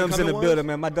Mike Sims in the building,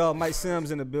 man. My dog Mike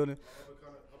Sims in the building.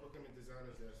 Upcoming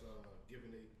designers that's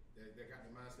that got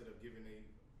the mindset of giving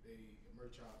a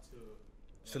merch out to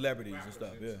celebrities and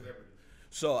stuff. Yeah. Celebrities.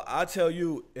 So I tell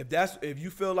you, if you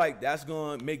feel like that's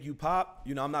gonna make you pop,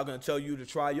 you know, I'm not gonna tell you to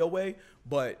try your way,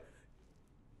 but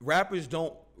rappers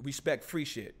don't respect free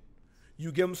shit.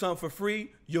 You give them something for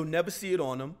free, you'll never see it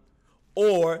on them,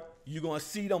 or you're gonna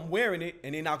see them wearing it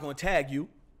and they're not gonna tag you.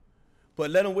 But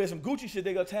let them wear some Gucci shit,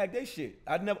 they gonna tag their shit.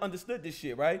 I never understood this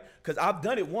shit, right? Because I've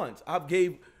done it once. I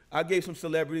gave some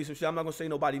celebrities some shit. I'm not gonna say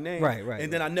nobody's name. Right.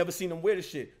 And then I never seen them wear the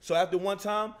shit. So after one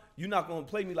time, you're not gonna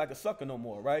play me like a sucker no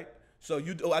more, right? So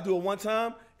I do it one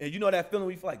time, and you know that feeling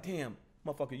where you feel like, damn,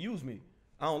 motherfucker, use me.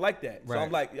 I don't like that. Right. So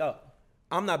I'm like, yo,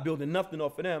 I'm not building nothing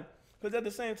off of them. Because at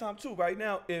the same time, too, right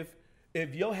now, if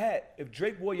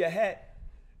Drake wore your hat,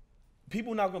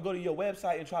 people not gonna go to your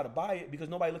website and try to buy it because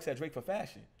nobody looks at Drake for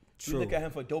fashion. True. We look at him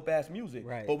for dope ass music,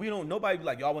 right? But nobody be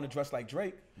like, y'all want to dress like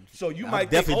Drake. So you I'm might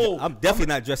think, I'm definitely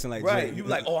not dressing like Drake. Right? You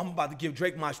like, I'm about to give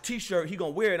Drake my T-shirt. He gonna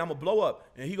wear it. I'm gonna blow up,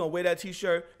 and he gonna wear that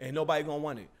T-shirt, and nobody gonna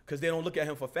want it because they don't look at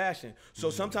him for fashion.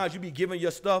 So sometimes you be giving your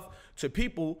stuff to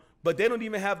people, but they don't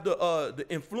even have the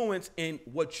influence in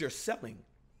what you're selling,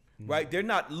 right? They're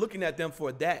not looking at them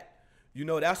for that. You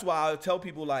know, that's why I tell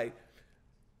people like,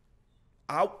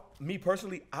 me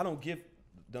personally, I don't give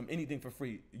them anything for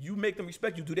free. You make them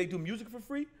respect you. Do they do music for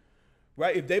free?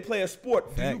 Right? If they play a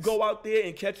sport, do you go out there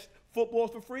and catch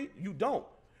footballs for free? You don't.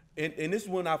 And this is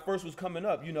when I first was coming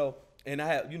up, you know, and I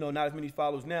had, you know, not as many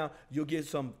followers now. You'll get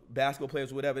some basketball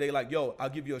players or whatever. They like, yo, I'll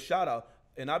give you a shout out.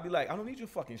 And I'll be like, I don't need your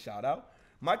fucking shout out.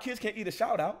 My kids can't eat a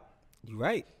shout out. You're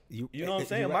right. You know what I'm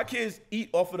saying? Right. My kids eat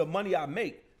off of the money I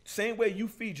make. Same way you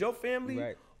feed your family,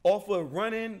 right, off of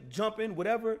running, jumping,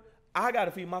 whatever. I got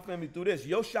to feed my family through this.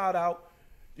 Your shout out,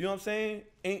 you know what I'm saying,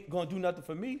 ain't going to do nothing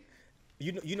for me.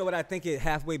 You know what I think it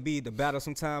halfway be the battle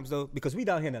sometimes though, because we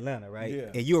down here in Atlanta, right?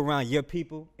 Yeah. And you around your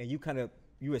people, and you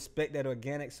respect that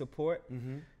organic support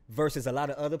versus a lot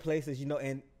of other places, you know.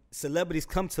 And celebrities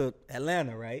come to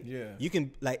Atlanta, right? Yeah. You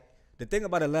can like the thing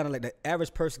about Atlanta, like the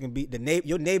average person can be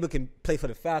your neighbor can play for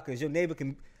the Falcons, your neighbor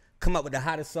can come up with the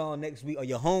hottest song next week, or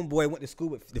your homeboy went to school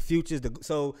with the Futures.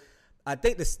 So I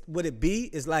think this what it be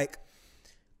is like,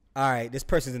 all right, this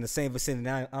person's in the same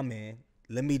vicinity I'm in.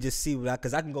 Let me just see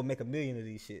because I can go make 1 million of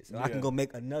these shits. I can go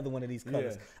make another one of these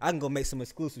colors. I can go make some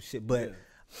exclusive shit. But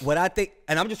what I think,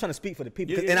 and I'm just trying to speak for the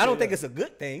people, and I don't think it's a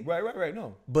good thing. Right,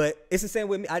 no. But it's the same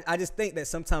with me. I just think that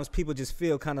sometimes people just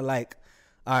feel kind of like,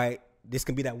 all right, this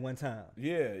can be that one time.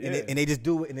 And they just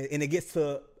do it, and it gets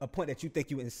to a point that you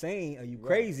think you insane or you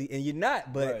crazy, and you're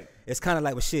not. But it's kind of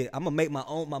like, well, shit, I'm gonna make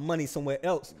my money somewhere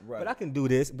else. But I can do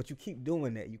this. But you keep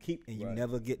doing that. You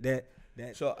never get that.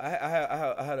 So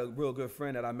I had a real good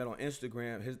friend that I met on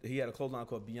Instagram. He had a clothing line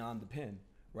called Beyond the Pen,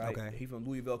 right? Okay. He from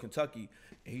Louisville, Kentucky.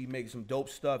 He makes some dope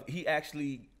stuff. He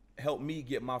actually helped me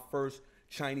get my first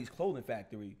Chinese clothing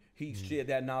factory. He shared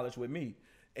that knowledge with me.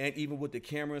 And even with the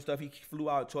camera and stuff, he flew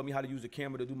out and taught me how to use the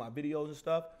camera to do my videos and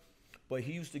stuff. But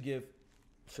he used to give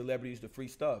celebrities the free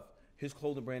stuff. His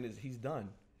clothing brand he's done.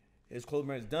 His clothing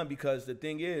brand is done because the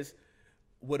thing is,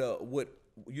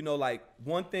 like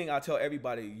one thing I tell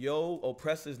everybody,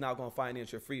 oppressor is not gonna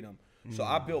finance your freedom. So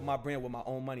I built my brand with my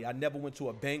own money. I never went to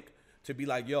a bank to be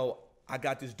like, I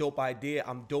got this dope idea.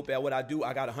 I'm dope at what I do.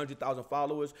 I got 100,000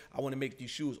 followers. I want to make these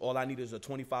shoes. All I need is a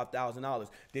 $25,000.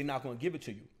 They're not gonna give it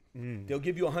to you. They'll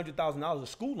give you $100,000 of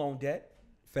school loan debt,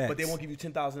 but they won't give you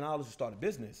 $10,000 to start a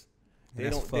business. They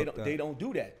don't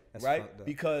do that, right?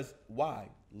 Because why?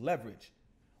 Leverage.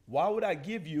 Why would I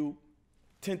give you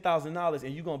 $10,000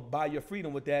 and you're gonna buy your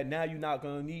freedom with that? Now you're not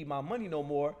gonna need my money no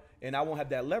more, and I won't have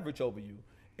that leverage over you.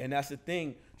 And that's the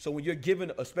thing. So when you're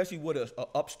giving, especially with a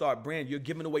upstart brand, you're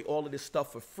giving away all of this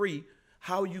stuff for free.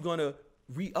 How are you gonna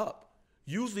re-up?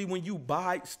 Usually when you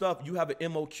buy stuff, you have an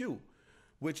MOQ,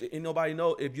 which nobody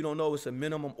know. If you don't know, it's a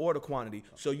minimum order quantity.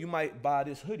 So you might buy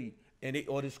this hoodie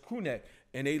or this crew neck,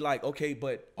 and they like, okay,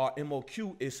 but our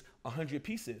MOQ is 100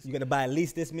 pieces. You gotta buy at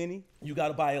least this many? You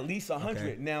gotta buy at least 100.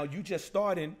 Okay. Now you just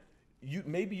starting.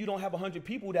 Maybe you don't have 100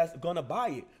 people that's gonna buy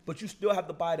it, but you still have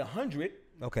to buy the 100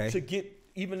 to get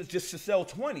even just to sell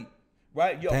 20.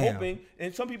 Right? You're hoping,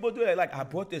 and some people do that. Like, I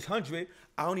bought this 100.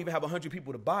 I don't even have 100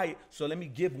 people to buy it, so let me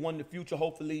give one in the future.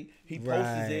 Hopefully he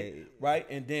posts it, right?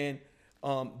 And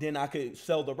then I could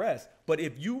sell the rest. But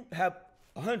if you have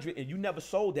 100 and you never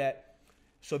sold that,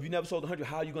 so if you never sold 100,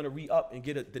 how are you going to re-up and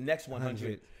get the next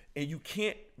 100? And you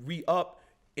can't re-up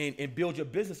and build your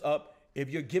business up if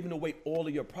you're giving away all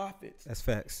of your profits. That's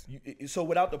facts. So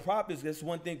without the profits, that's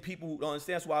one thing people don't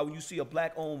understand. That's why when you see a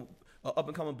black-owned,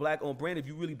 up-and-coming black-owned brand, if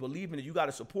you really believe in it, you got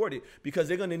to support it, because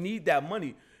they're going to need that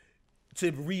money to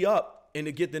re-up and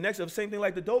to get the next. Same thing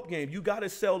like the dope game. You got to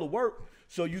sell the work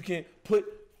so you can put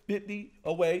 50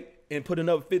 away and put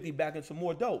another 50 back into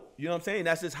more dope. You know what I'm saying?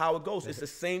 That's just how it goes. It's the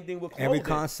same thing with clothing. Every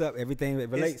concept, everything that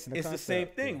relates. It's the same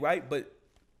thing, right? But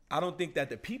I don't think that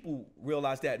the people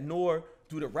realize that, nor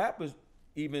do the rappers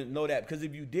even know that. Because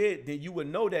if you did, then you would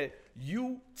know that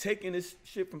you taking this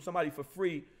shit from somebody for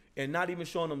free and not even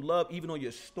showing them love, even on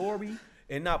your story,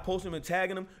 and not posting them and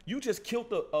tagging them, you just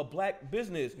killed a black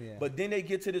business. Yeah. But then they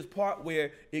get to this part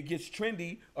where it gets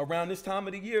trendy around this time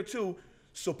of the year too.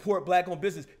 Support black-owned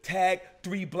business. Tag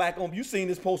 3 black-owned. You seen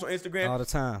this post on Instagram all the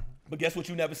time. But guess what?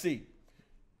 You never see.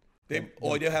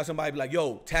 Or they'll have somebody be like,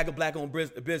 "Yo, tag a black-owned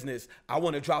business. I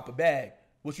want to drop a bag."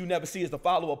 What you never see is the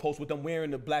follow-up post with them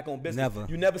wearing the black-owned business.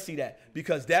 Never. You never see that,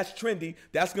 because that's trendy.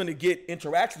 That's going to get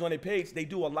interactions on their page. They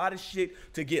do a lot of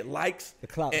shit to get likes. The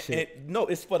clout shit. And no,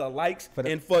 it's for the likes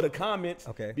and for the comments.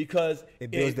 Okay. Because it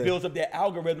builds up their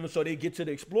algorithm so they get to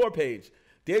the Explore page.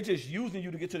 They're just using you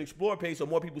to get to the Explore page so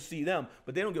more people see them,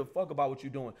 but they don't give a fuck about what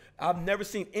you're doing. I've never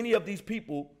seen any of these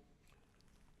people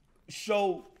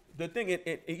show the thing.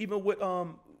 And even with,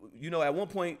 at one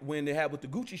point when they had with the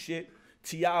Gucci shit,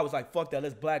 T.I. was like, fuck that,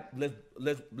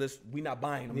 let's we not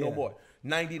buying them no more.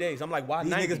 90 days. I'm like, why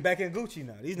 90? These niggas back in Gucci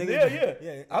now. These niggas.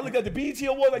 Yeah. I look at the BET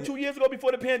Awards like 2 years ago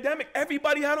before the pandemic.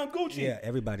 Everybody had on Gucci. Yeah,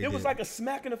 everybody It was like a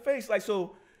smack in the face. Like,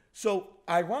 so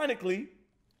ironically,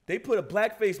 they put a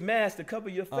blackface mask to cover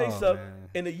your face up, man.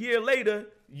 And a year later,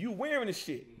 you wearing the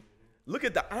shit. Look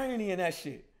at the irony in that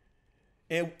shit.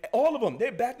 And all of them,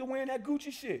 they're back to wearing that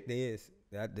Gucci shit. They is.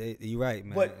 You're right,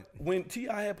 man. But when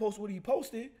T.I. had posted what he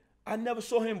posted, I never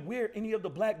saw him wear any of the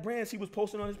black brands he was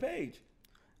posting on his page.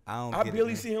 I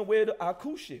barely see him wear the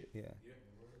Aku shit. Yeah.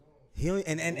 He don't,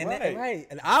 right.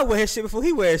 And I wear his shit before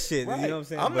he wears shit. Right. You know what I'm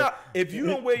saying? I'm not. If you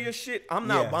don't wear your shit, I'm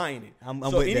not buying it. I'm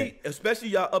with that. Especially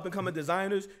y'all up and coming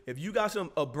designers, if you got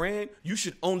a brand, you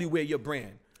should only wear your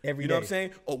brand. Every you know day. what I'm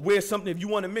saying? Or wear something. If you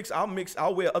want to mix,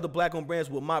 I'll wear other black owned brands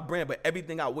with my brand, but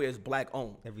everything I wear is black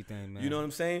owned. Everything, man. You know what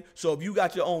I'm saying? So if you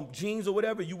got your own jeans or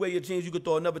whatever, you wear your jeans, you could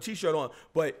throw another t-shirt on.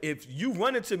 But if you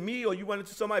run into me or you run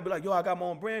into somebody, be like, yo, I got my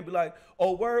own brand, be like,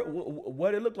 oh, word,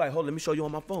 what it look like? Hold on, let me show you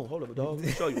on my phone. Hold up, dog. Let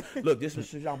me show you. Look, this is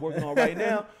shit I'm working on right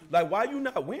now. Like, why you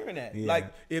not wearing that? Yeah.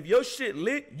 Like, if your shit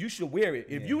lit, you should wear it.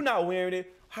 If you not wearing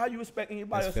it, how you expect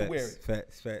anybody else to wear it?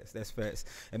 Facts. That's facts.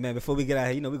 And man, before we get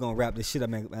out here, we're gonna wrap this shit up,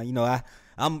 man.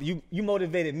 You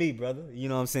motivated me, brother. You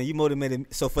know what I'm saying? You motivated me.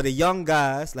 So for the young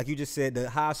guys, like you just said, the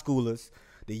high schoolers,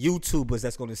 the YouTubers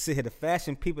that's gonna sit here, the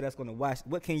fashion people that's gonna watch,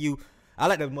 I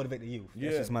like to motivate the youth.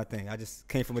 That's just my thing. I just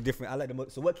came from a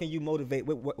different. So what can you motivate?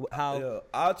 How? Yeah,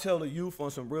 I'll tell the youth on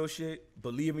some real shit.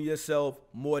 Believe in yourself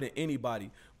more than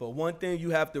anybody. But one thing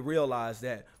you have to realize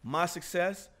that my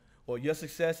success or your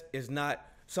success is not.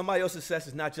 Somebody else's success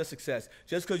is not just success.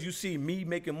 Just because you see me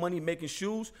making money, making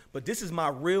shoes, but this is my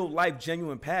real life,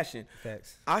 genuine passion.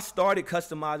 Facts. I started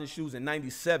customizing shoes in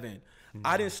 '97.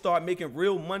 I didn't start making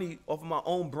real money off of my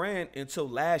own brand until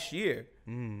last year.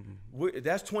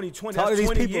 That's 2020. Talk That's to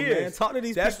 20 these people, years. man. Talk to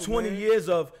these That's people, 20 man. years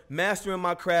of mastering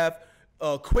my craft,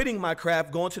 quitting my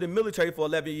craft, going to the military for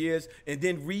 11 years, and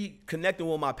then reconnecting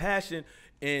with my passion.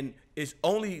 And it's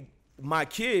only my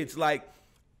kids, like,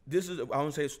 I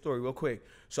want to say a story real quick.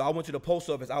 So I went to the post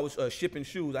office. I was shipping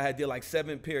shoes. I did like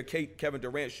 7 pair of Kevin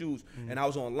Durant shoes, and I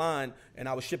was online, and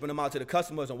I was shipping them out to the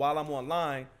customers. And while I'm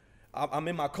online, I'm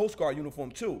in my Coast Guard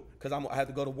uniform too, because I had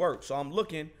to go to work. So I'm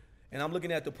looking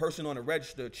at the person on the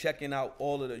register checking out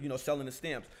all of the, selling the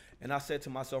stamps. And I said to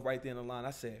myself right there in the line,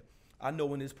 I said, I know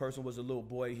when this person was a little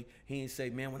boy, he didn't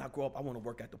say, man, when I grow up, I want to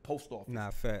work at the post office.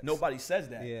 Nah, facts. Nobody says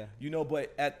that. Yeah.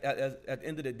 But at the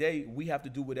end of the day, we have to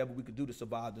do whatever we could do to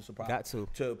survive,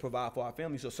 to provide for our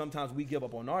family. So sometimes we give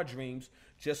up on our dreams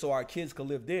just so our kids can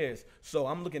live theirs. So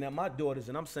I'm looking at my daughters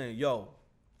and I'm saying, yo,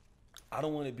 I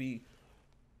don't want to be,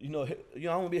 I don't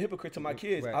want to be a hypocrite to my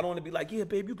kids. Right. I don't want to be like, yeah,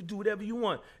 babe, you can do whatever you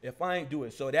want if I ain't do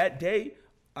it. So that day,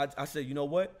 I said, you know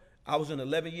what? I was in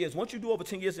 11 years. Once you do over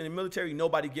 10 years in the military,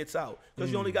 nobody gets out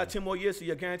because you only got 10 more years to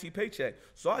your guaranteed paycheck.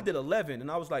 So I did 11, and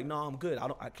I was like, no, I'm good.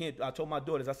 I can't. I told my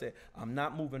daughters, I said, I'm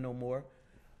not moving no more.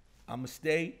 I'm gonna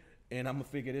stay, and I'm gonna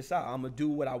figure this out. I'm gonna do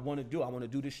what I want to do. I want to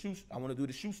do the shoes. I want to do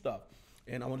the shoe stuff,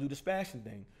 and I want to do this fashion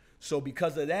thing. So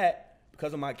because of that,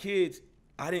 because of my kids,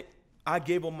 I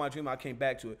gave up my dream. I came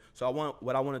back to it. So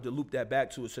what I wanted to loop that back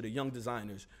to is to the young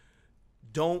designers.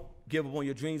 Don't give up on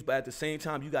your dreams, but at the same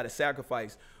time, you got to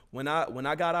sacrifice. When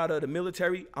I got out of the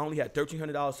military, I only had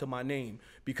 $1,300 to my name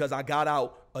because I got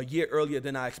out a year earlier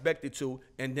than I expected to,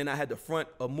 and then I had to front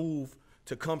a move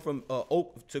to come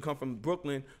from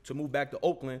Brooklyn to move back to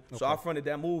Oakland. Okay. So I fronted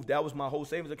that move. That was my whole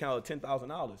savings account of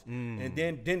 $10,000, and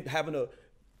then having to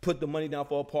put the money down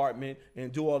for an apartment and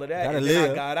do all of that. And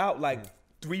then I got out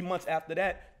 3 months after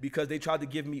that because they tried to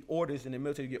give me orders in the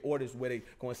military to get orders where they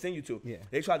going to send you to. Yeah.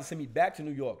 They tried to send me back to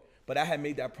New York. But I had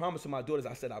made that promise to my daughters.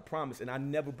 I said, I promise. And I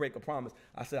never break a promise.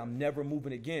 I said, I'm never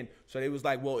moving again. So they was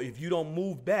like, well, if you don't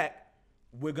move back,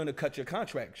 we're going to cut your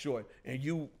contract short. And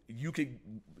you could,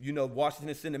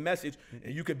 Washington send a message,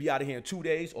 and you could be out of here in 2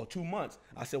 days or 2 months.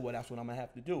 I said, well, that's what I'm going to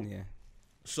have to do. Yeah.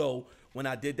 So when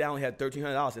I did that, I only had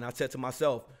 $1,300. And I said to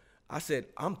myself, I'm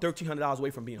 $1,300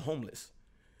 away from being homeless.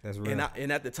 That's real.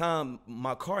 And at the time,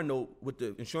 my car note with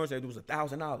the insurance was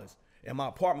 $1,000. And my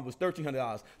apartment was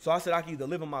 $1,300. So I said I could either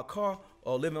live in my car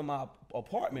or live in my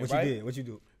apartment. What you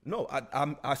do? No,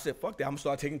 I said fuck that. I'm gonna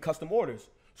start taking custom orders.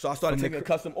 So I started taking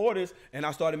custom orders, and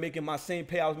I started making my same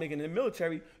pay I was making in the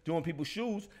military, doing people's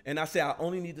shoes. And I said I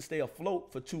only need to stay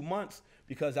afloat for 2 months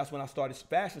because that's when I started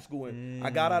fashion school. And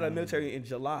I got out of the military in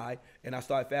July, and I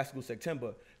started fashion school in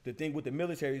September. The thing with the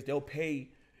military is they'll pay.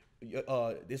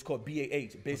 It's called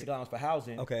BAH, Basic Allowance for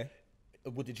Housing. Okay.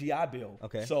 With the GI Bill.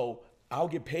 Okay. So I'll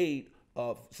get paid,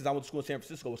 since I went to school in San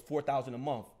Francisco, it was $4,000 a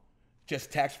month, just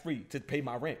tax-free to pay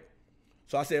my rent.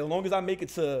 So I said, as long as I make it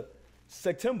to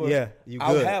September,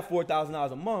 I'll have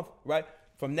 $4,000 a month, right?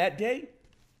 From that day,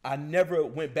 I never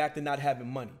went back to not having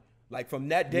money. Like from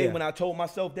that day when I told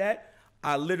myself that,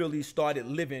 I literally started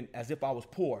living as if I was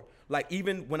poor. Like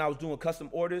even when I was doing custom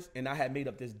orders and I had made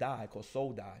up this dye called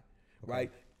Soul Dye, right?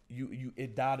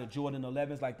 It dyed a Jordan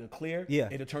 11s, like the clear. Yeah.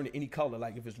 It'll turn to any color,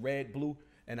 like if it's red, blue.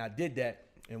 And I did that.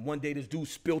 And one day this dude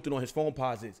spilled it on his phone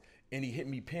posits, and he hit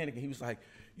me panicking. He was like,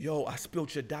 yo, I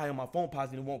spilled your dye on my phone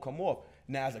posit and it won't come off.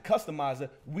 Now, as a customizer,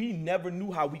 we never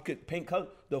knew how we could paint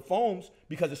the foams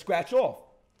because it scratch off.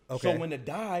 So when the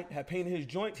guy had painted his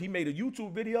joints, he made a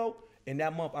YouTube video. And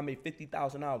that month, I made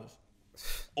 $50,000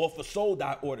 off of soul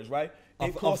dye orders, right?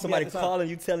 It cost somebody calling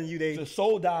you, telling you they... The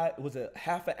soul dye was a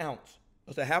half an ounce. It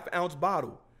was a half an ounce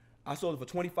bottle. I sold it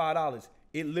for $25.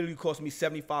 It literally cost me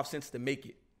 75 cents to make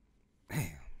it. Damn.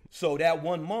 So that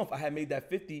 1 month, I had made that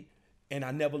 50, and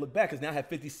I never looked back because now I had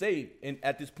 50 saved. And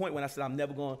at this point, when I said I'm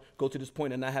never going to go to this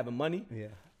point of not having money,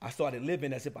 I started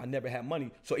living as if I never had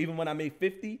money. So even when I made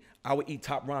 50, I would eat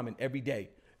top ramen every day.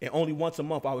 And only once a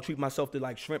month, I would treat myself to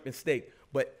like shrimp and steak.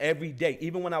 But every day,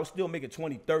 even when I was still making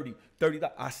 20, 30,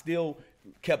 I still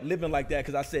kept living like that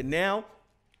because I said, now,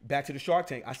 back to the Shark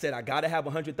Tank, I said I got to have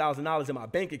 $100,000 in my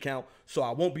bank account so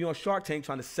I won't be on Shark Tank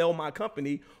trying to sell my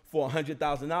company for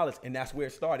 $100,000. And that's where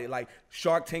it started. Like,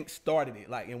 Shark Tank started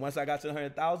it. Like, and once I got to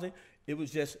 100,000, it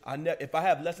was just, if I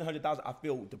have less than 100,000, I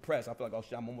feel depressed. I feel like, oh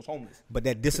shit, I'm almost homeless. But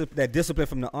that discipline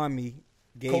from the Army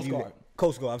gave Coast you Guard.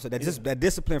 Coast Guard. I'm sorry, that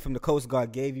discipline from the Coast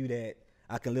Guard gave you that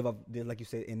I can live up there, like you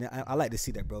said, and I like to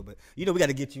see that, bro. But you know we got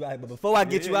to get you out here. But before I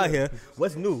get you out here,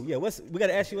 what's new? Yeah, we got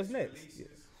to ask you what's next.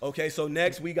 Okay, so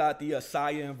next we got the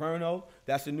Saya Inverno.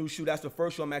 That's the new shoe. That's the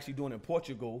first shoe I'm actually doing in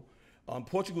Portugal.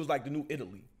 Portugal is like the new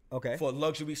Italy. Okay. For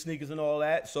luxury sneakers and all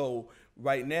that. So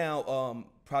right now,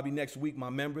 probably next week, my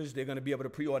members, they're going to be able to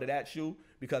pre-order that shoe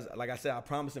because, like I said, I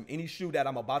promised them any shoe that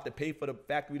I'm about to pay for the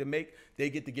factory to make, they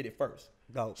get to get it first.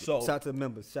 No, so shout out to the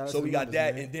members. So we got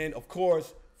that. Man. And then, of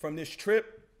course, from this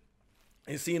trip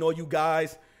and seeing all you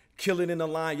guys killing in the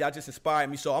line, y'all just inspired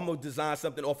me. So I'm going to design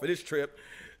something off of this trip.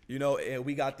 You know, and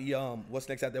we got the what's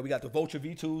next out there? We got the Vulture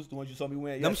V2s, the ones you saw me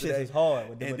wearing yesterday. Them shit is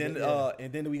hard.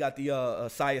 And then we got the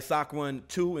Saya Sakran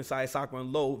 2 and Saya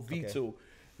Sakran Low V2. Okay.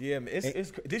 Yeah, man,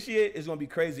 it's this year is gonna be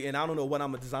crazy, and I don't know what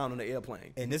I'm gonna design on the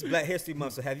airplane. And this Black History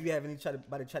Month, so have you ever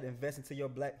anybody try to invest into your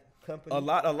black company? A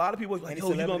lot of people like,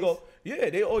 yo, you gonna go? Yeah,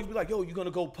 they always be like, yo, you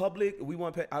gonna go public? We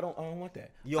want to pay. I don't want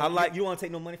that. You want to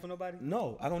take no money from nobody?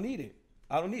 No, I don't need it.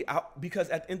 Because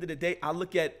at the end of the day, I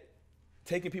look at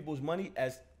taking people's money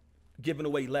as giving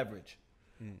away leverage.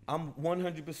 I'm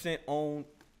 100% owned,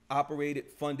 operated,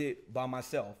 funded by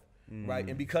myself, right?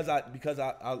 And because I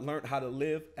learned how to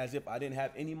live as if I didn't have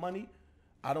any money,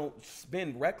 I don't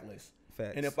spend reckless.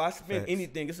 Facts. And if I spend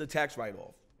anything, it's a tax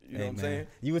write-off. You know what I'm saying?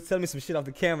 You was telling me some shit off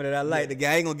the camera that I like. The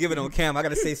guy ain't gonna give it on camera. I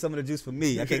gotta save some of the juice for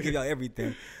me. I can't give y'all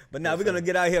everything. But now we're gonna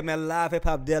get out here, man. Live Hip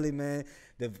Hop Deli, man.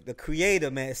 The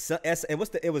creator, man.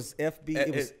 It was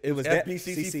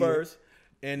FBCC first.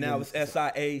 And now it's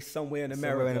SIA somewhere in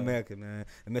America. Somewhere in America, man.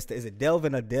 And is it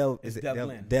Delvin or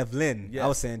Devlin? Devlin. Yes. I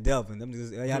was saying Delvin.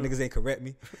 Y'all niggas ain't correct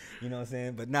me. You know what I'm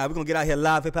saying? But now we're going to get out here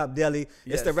live, Hip Hop Deli.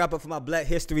 Yes. It's the wrap up for my Black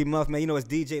History Month, man. You know, it's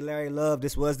DJ Larry Love.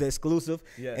 This was the exclusive.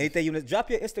 Yes. Anything you want to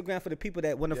drop your Instagram for the people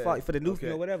that want to follow for the new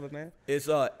or whatever, man. It's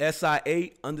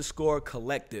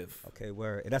SIA_collective. Okay,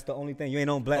 word. And that's the only thing. You ain't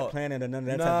on Black Planet or none of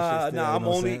that type of shit. Nah,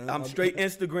 I'm straight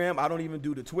Instagram. I don't even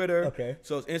do the Twitter. Okay.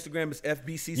 So it's Instagram is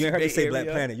FBCC. You ain't heard me say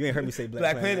Black Planet. You ain't heard me say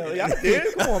Black Planet. Yeah, I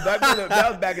did. Come on, Black Planet.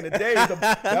 That was back in the days.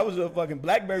 That was a fucking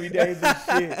BlackBerry days and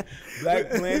shit.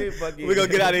 Black Planet, fucking. We're gonna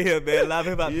get out of here, man. Live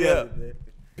Hip Hop Deli, man.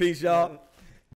 Peace, y'all.